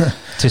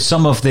to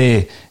some of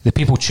the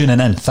people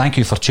tuning in. Thank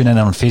you for tuning in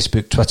on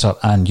Facebook, Twitter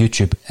and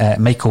YouTube.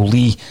 Michael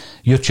Lee,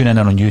 you're tuning in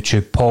on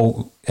YouTube.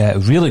 Paul,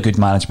 really good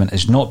management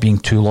is not being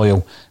too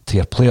loyal to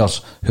your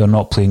players who are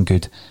not playing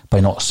good by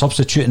not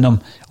substituting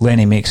them.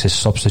 Lenny makes his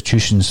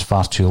substitutions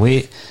far too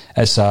late.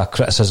 It's a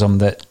criticism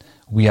that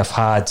we have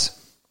had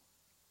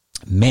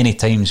many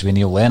times with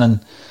Neil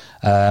Lennon.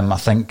 I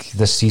think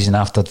this season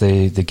after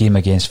the game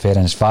against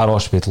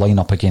Ferencvaros, we'd line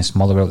up against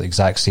Motherwell the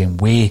exact same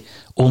way,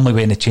 only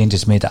when the change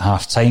is made at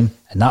half time,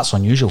 and that's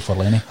unusual for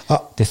Lenny.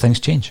 Do things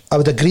change? I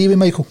would agree with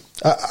Michael.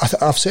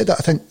 I've said that.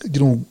 I think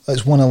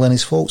it's one of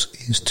Lenny's faults.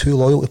 He's too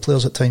loyal to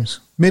players at times.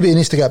 Maybe he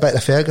needs to get a bit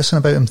of Ferguson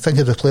about him. Think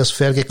of the players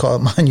Fergie cut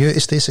at Man U to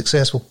stay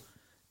successful.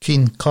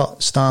 Keane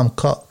cut, Stam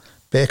cut,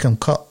 Beckham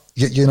cut.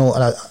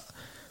 And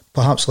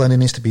perhaps Lenny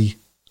needs to be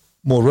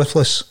more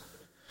ruthless.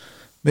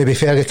 Maybe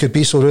Fergie could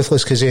be so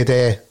ruthless because he had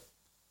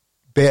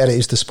better at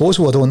his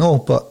disposal. I don't know,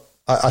 but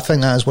I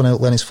think that is one of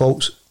Lenny's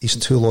faults. He's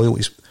too loyal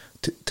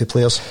to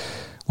players.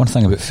 One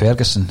thing about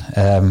Ferguson,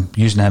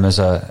 using him as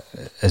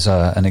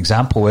an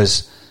example,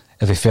 is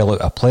if he fell out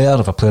a player,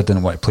 if a player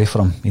didn't want to play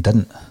for him, he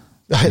didn't.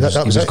 He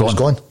was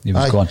gone. He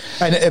was gone.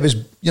 And it was,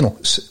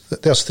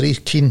 there's 3: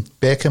 Keane,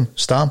 Beckham,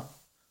 Stam.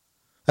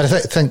 And I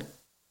think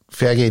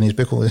Fergie in his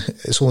book,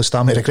 it's only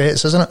Stam he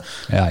regrets, isn't it?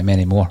 Yeah,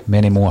 many more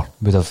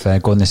would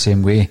have gone the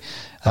same way.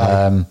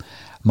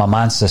 My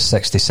man says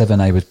 67,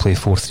 I would play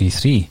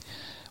 4-3-3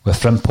 with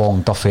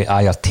Frimpong, Duffy,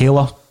 Ayer,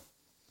 Taylor,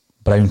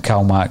 Brown,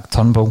 Kalmack,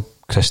 Turnbull,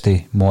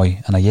 Christie,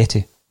 Moy and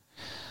Ayeti.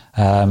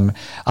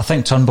 I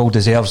think Turnbull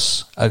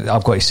deserves,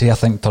 I've got to say, I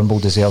think Turnbull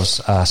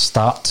deserves a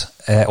start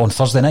on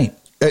Thursday night.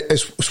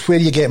 It's where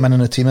you get him in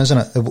the team, isn't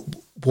it?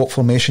 What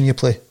formation you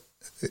play.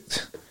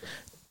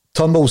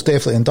 Turnbull's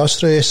definitely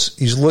industrious.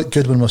 He's looked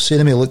good when we've seen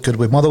him. He looked good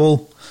with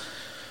Motherwell.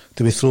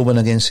 Do we throw him in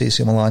against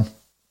AC Milan?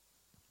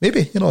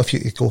 Maybe, if you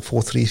go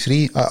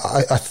 4-3-3.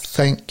 I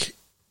think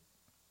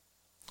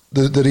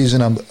the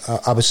reason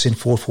I was saying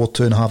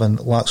 4-4-2 and having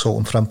Laxalt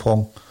and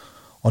Frimpong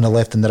on the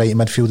left and the right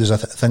midfielders, I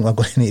think we're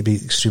going to need to be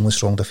extremely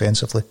strong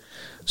defensively.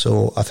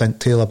 So I think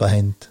Taylor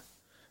behind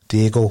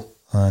Diego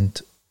and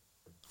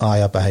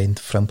Aya behind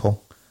Frimpong.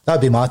 That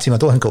would be my team. I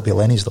don't think it'll be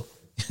Lenny's though.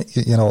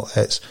 You know,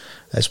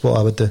 it's what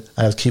I would do.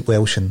 I would keep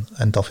Welsh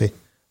and Duffy in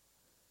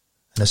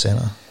the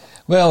centre.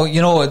 Well,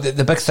 you know,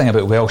 the big thing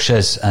about Welsh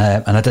is,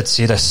 and I did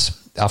say this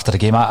after the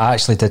game, I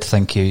actually did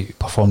think he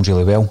performed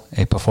really well.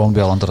 He performed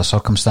well under the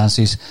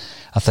circumstances.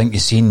 I think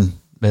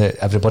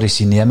everybody's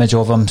seen the image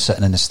of him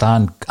sitting in the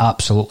stand,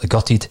 absolutely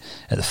gutted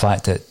at the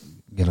fact that,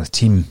 you know, the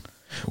team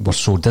were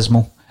so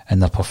dismal in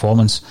their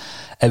performance.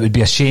 It would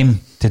be a shame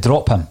to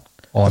drop him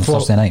on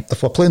Thursday night.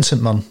 If we're playing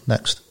St Mirren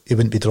next, he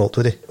wouldn't be dropped,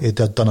 would he? He'd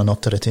have done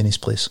enough to retain his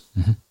place.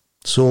 Mm-hmm.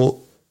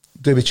 So,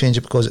 do we change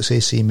it because it's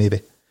AC?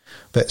 Maybe.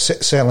 But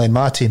certainly in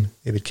my team,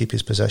 he would keep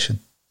his position.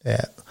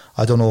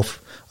 I don't know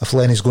if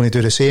Lenny's going to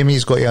do the same.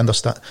 He's got to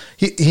understand.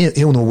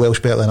 He'll know Welsh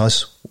better than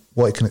us,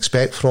 what he can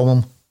expect from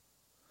him.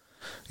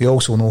 You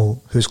also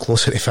know who's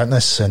closer to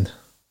fitness and,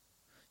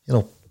 you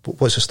know,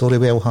 what's the story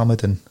with El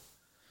Hamid and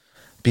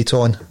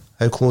Beaton?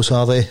 How close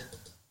are they?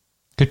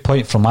 Good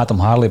point from Adam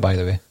Harley, by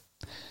the way.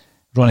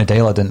 Ronnie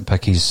Dyla didn't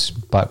pick his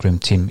backroom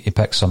team. He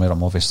picked some of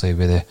them, obviously,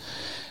 with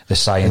the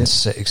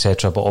science,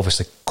 etc. But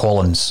obviously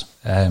Collins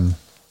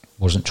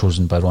wasn't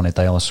chosen by Ronnie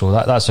Dyla. So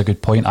that's a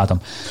good point,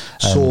 Adam.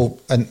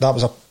 And that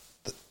was a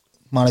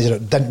manager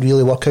that didn't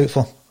really work out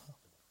for?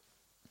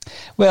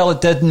 Well,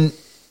 it didn't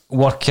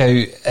work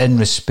out in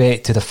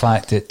respect to the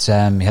fact that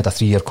he had a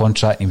 3-year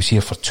contract and he was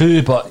here for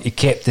 2, but he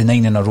kept the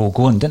 9 in a row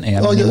going, didn't he?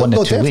 He won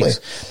the 2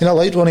 leagues. I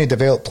like Ronnie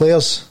developed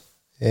players,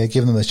 gave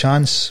them the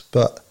chance,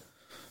 but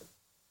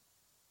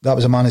that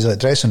was a manager that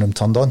dressing room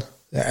turned on.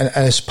 And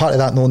as part of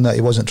that, knowing that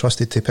he wasn't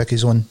trusted to pick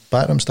his own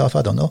backroom staff,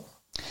 I don't know.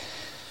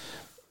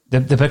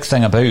 The big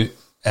thing about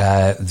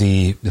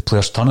the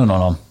players turning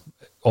on him,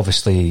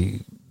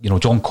 obviously, you know,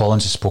 John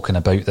Collins has spoken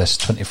about this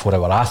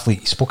 24-hour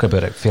athlete. He spoke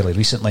about it fairly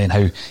recently and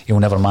how he'll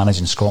never manage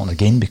in Scotland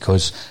again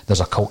because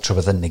there's a culture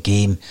within the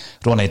game.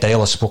 Ronnie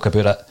Dyla spoke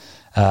about it,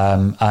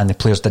 and the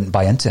players didn't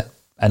buy into it.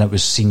 And it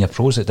was senior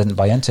pros that didn't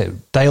buy into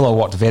it. Dyla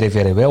worked very,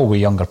 very well with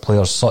younger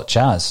players such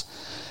as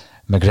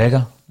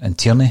McGregor and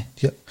Tierney.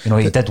 Yep. You know,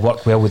 he did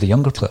work well with the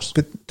younger players.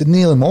 But did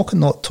Neil Malkin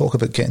not talk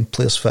about getting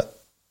players fit?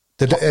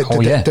 Did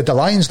the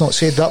Lions not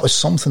say that was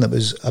something that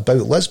was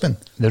about Lisbon?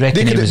 They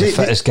reckon he was the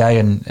fittest guy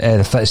in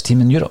the fittest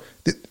team in Europe.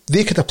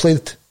 They could have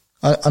played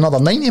another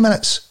 90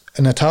 minutes,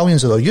 and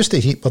Italians that are used to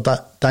heat were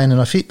dying on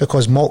their feet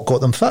because Malt got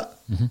them fit.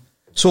 Mm-hmm.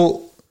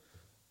 So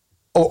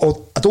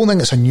I don't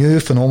think it's a new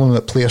phenomenon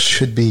that players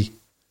should be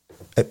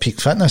at peak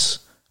fitness.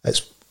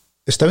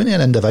 It's down to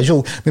an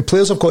individual. I mean,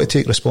 players have got to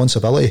take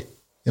responsibility,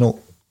 you know,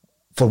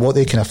 for what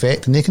they can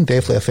affect, and they can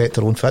definitely affect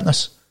their own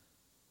fitness.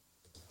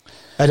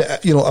 And,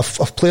 you know,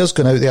 if players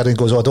going out there and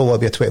goes, I don't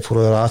want to be a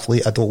 24-hour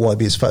athlete, I don't want to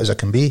be as fit as I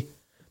can be,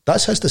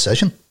 that's his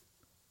decision.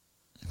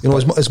 You know,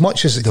 as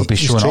much as they'll be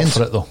showing up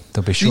for it, though.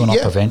 They'll be showing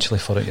up eventually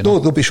for it. You know? No,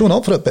 they'll be showing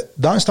up for it, but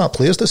that's that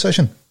player's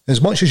decision. As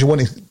much as you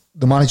want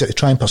the manager to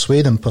try and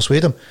persuade him,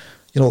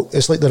 you know,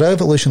 it's like the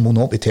revolution will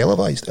not be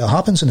televised. It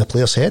happens in the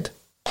player's head.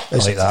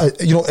 It's, I like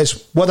that. You know,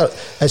 it's whether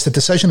it's the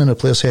decision in the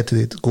player's head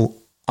to go,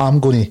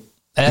 I'm going to.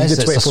 It's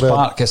a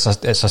spark.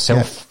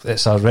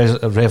 It's a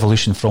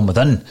revolution from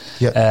within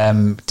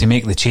to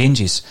make the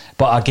changes.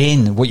 But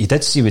again, what you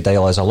did see with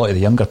Dyla is a lot of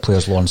the younger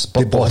players, Lawrence,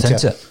 bought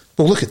into it.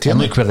 Well, look at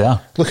Tierney. And look where they are.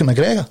 Look at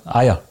McGregor.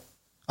 Aya,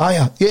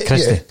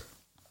 Christie. Yeah.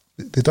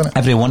 They've done it.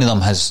 Every one of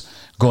them has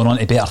gone on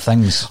to better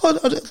things.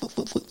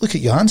 Look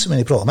at Johansson when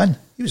he brought him in.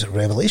 He was a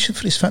revelation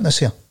for his fitness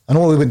here. I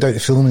know he went down to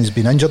Fulham and he's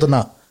been injured and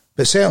that,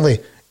 but certainly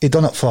he'd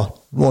done it for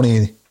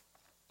Ronnie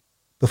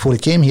before he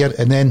came here,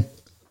 and then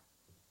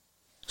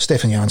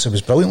Stefan Johansson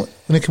was brilliant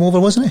when he came over,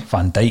 wasn't he?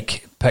 Van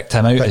Dijk picked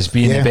him out as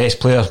being the best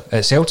player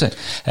at Celtic.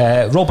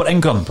 Robert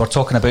Ingram, we're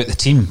talking about the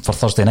team for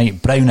Thursday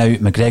night. Brown out,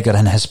 McGregor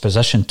in his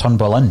position,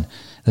 Turnbull in.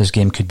 This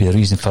game could be the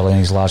reason for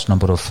Lenny's large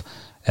number of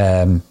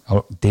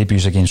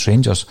debuts against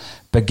Rangers.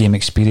 Big game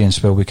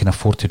experience where we can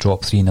afford to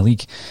drop 3 in the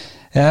league.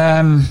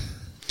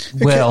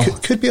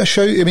 Could be a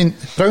shout. I mean,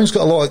 Brown's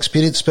got a lot of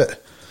experience,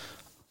 but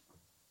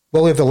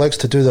will he have the legs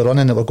to do the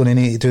running that we're going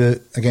to need to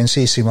do against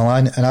AC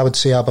Milan? And I would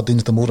say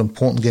Aberdeen's the more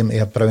important game to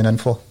have Brown in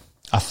for.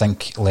 I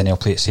think Lenny will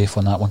play it safe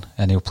on that one,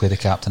 and he'll play the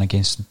captain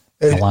against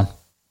Milan.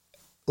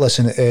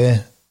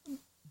 Listen,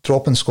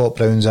 dropping Scott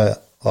Brown's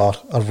or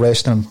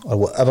resting him, or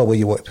whatever way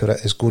you want to put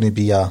it, is going to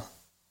be a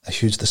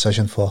huge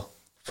decision for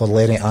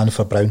Lenny and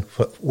for Brown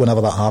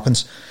whenever that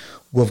happens.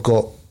 We've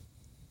got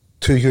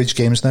 2 huge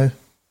games now.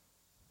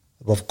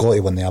 We've got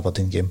to win the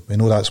Aberdeen game. We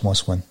know that's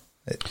must win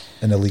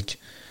in the league.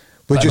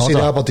 Would you say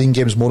the Aberdeen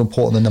game is more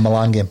important than the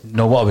Milan game?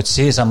 No, what I would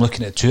say is I'm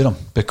looking at 2 of them,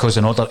 because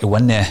in order to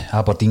win the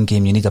Aberdeen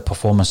game you need a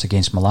performance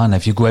against Milan.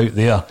 If you go out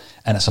there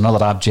and it's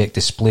another abject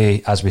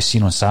display as we've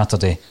seen on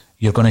Saturday,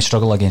 you're going to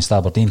struggle against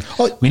Aberdeen.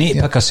 We need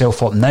to pick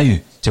ourselves up now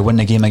to win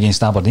the game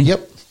against Aberdeen.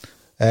 Yep.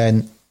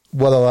 And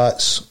whether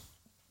that's,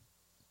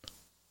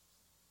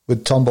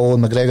 would Turnbull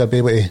and McGregor be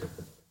able to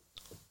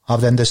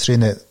have the industry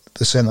in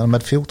the centre of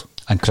midfield?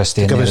 And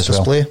Christie in there as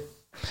well.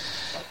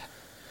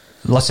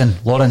 Listen,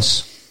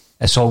 Lawrence,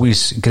 it's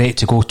always great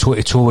to go toe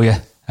to toe with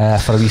you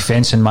for a wee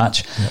fencing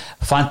match. Yep.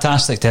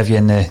 Fantastic to have you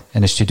in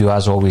the studio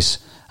as always,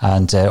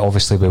 and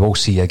obviously we will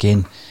see you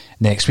again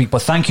next week.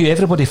 But thank you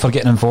everybody for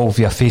getting involved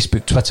via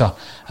Facebook, Twitter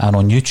and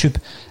on YouTube.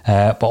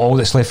 But all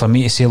that's left for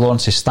me to say,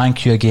 Lawrence, is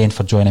thank you again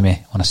for joining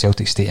me on A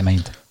Celtic State of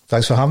Mind.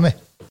 Thanks for having me.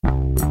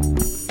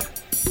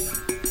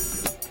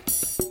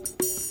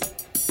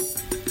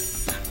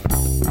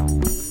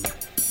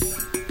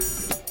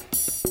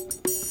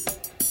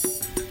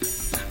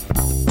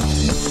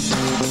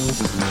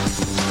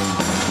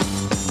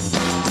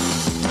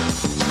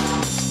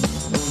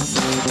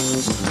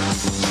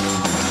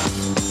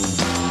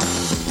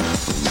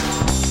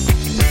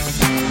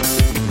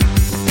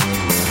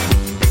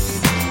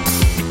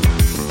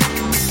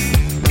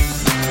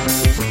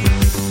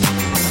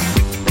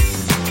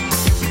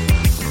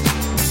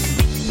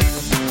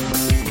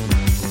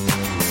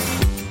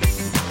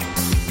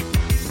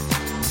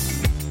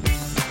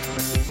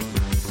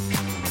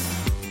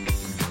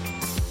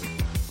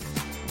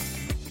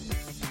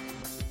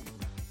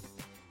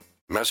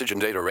 Message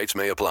and data rates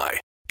may apply.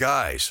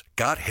 Guys,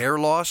 got hair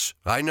loss?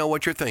 I know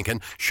what you're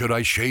thinking. Should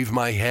I shave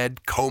my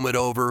head, comb it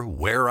over,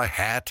 wear a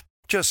hat?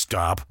 Just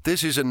stop.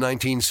 This isn't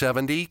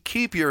 1970.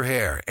 Keep your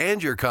hair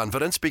and your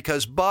confidence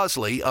because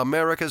Bosley,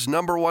 America's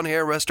 #1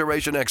 hair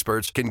restoration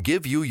experts, can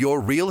give you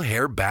your real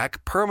hair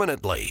back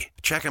permanently.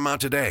 Check them out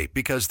today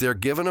because they're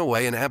giving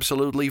away an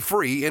absolutely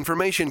free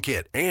information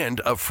kit and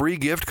a free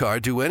gift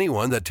card to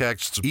anyone that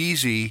texts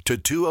EASY to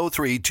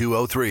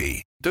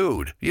 203-203.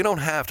 Dude, you don't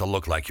have to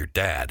look like your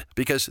dad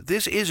because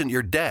this isn't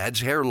your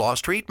dad's hair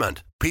loss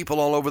treatment. People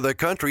all over the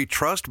country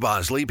trust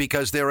Bosley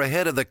because they're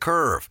ahead of the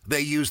curve.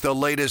 They use the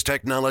latest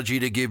technology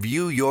to give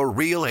you your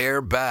real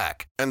hair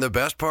back. And the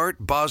best part?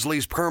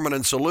 Bosley's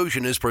permanent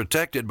solution is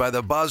protected by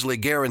the Bosley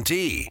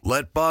Guarantee.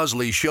 Let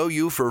Bosley show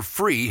you for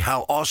free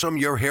how awesome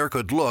your hair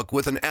could look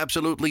with an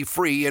absolutely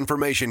free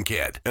information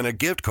kit and a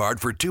gift card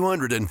for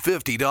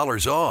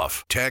 $250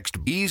 off. Text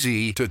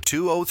EASY to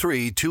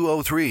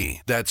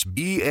 203-203. That's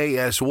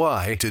BASY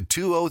to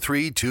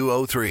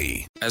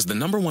 203-203. As the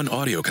 #1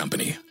 audio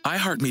company,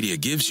 iHeartMedia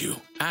gives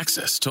you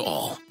access to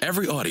all.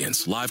 Every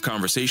audience, live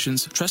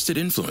conversations, trusted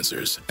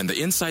influencers, and the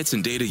insights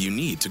and data you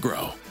need to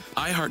grow.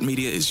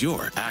 iHeartMedia is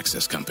your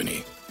access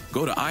company.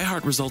 Go to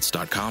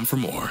iHeartResults.com for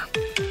more.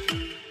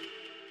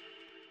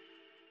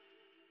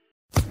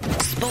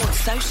 Sports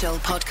Social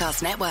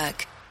Podcast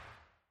Network.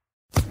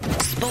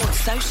 Sports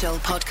Social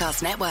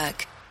Podcast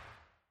Network.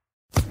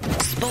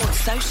 Sports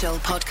Social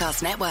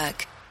Podcast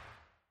Network.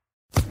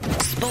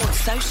 Sports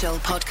Social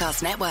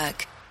Podcast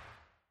Network.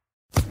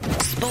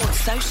 Sports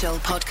Social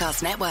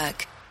Podcast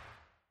Network.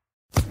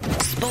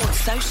 Sports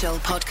Social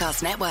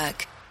Podcast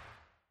Network.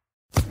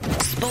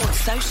 Sports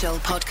Social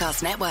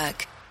Podcast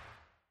Network.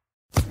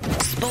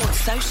 Sports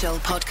Social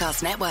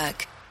Podcast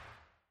Network.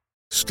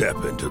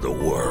 Step into the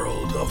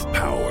world of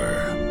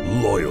power,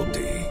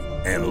 loyalty,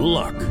 and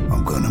luck.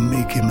 I'm gonna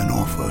make him an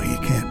offer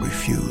he can't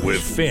refuse.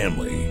 With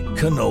family,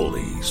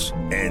 cannolis,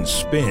 and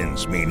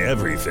spins mean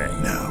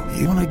everything. Now,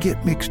 you wanna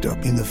get mixed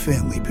up in the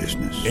family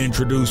business.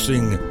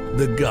 Introducing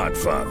The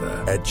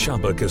Godfather at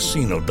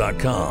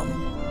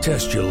ChumbaCasino.com.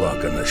 Test your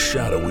luck in the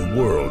shadowy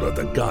world of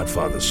The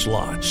Godfather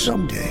slot.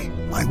 Someday,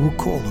 I will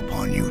call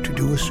upon you to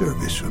do a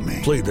service for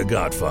me. Play The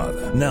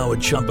Godfather now at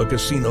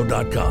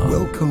ChumbaCasino.com.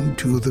 Welcome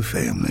to the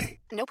family.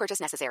 No purchase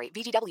necessary.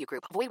 VGW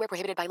Group. Void where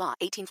prohibited by law.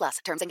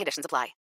 18+. Terms and conditions apply.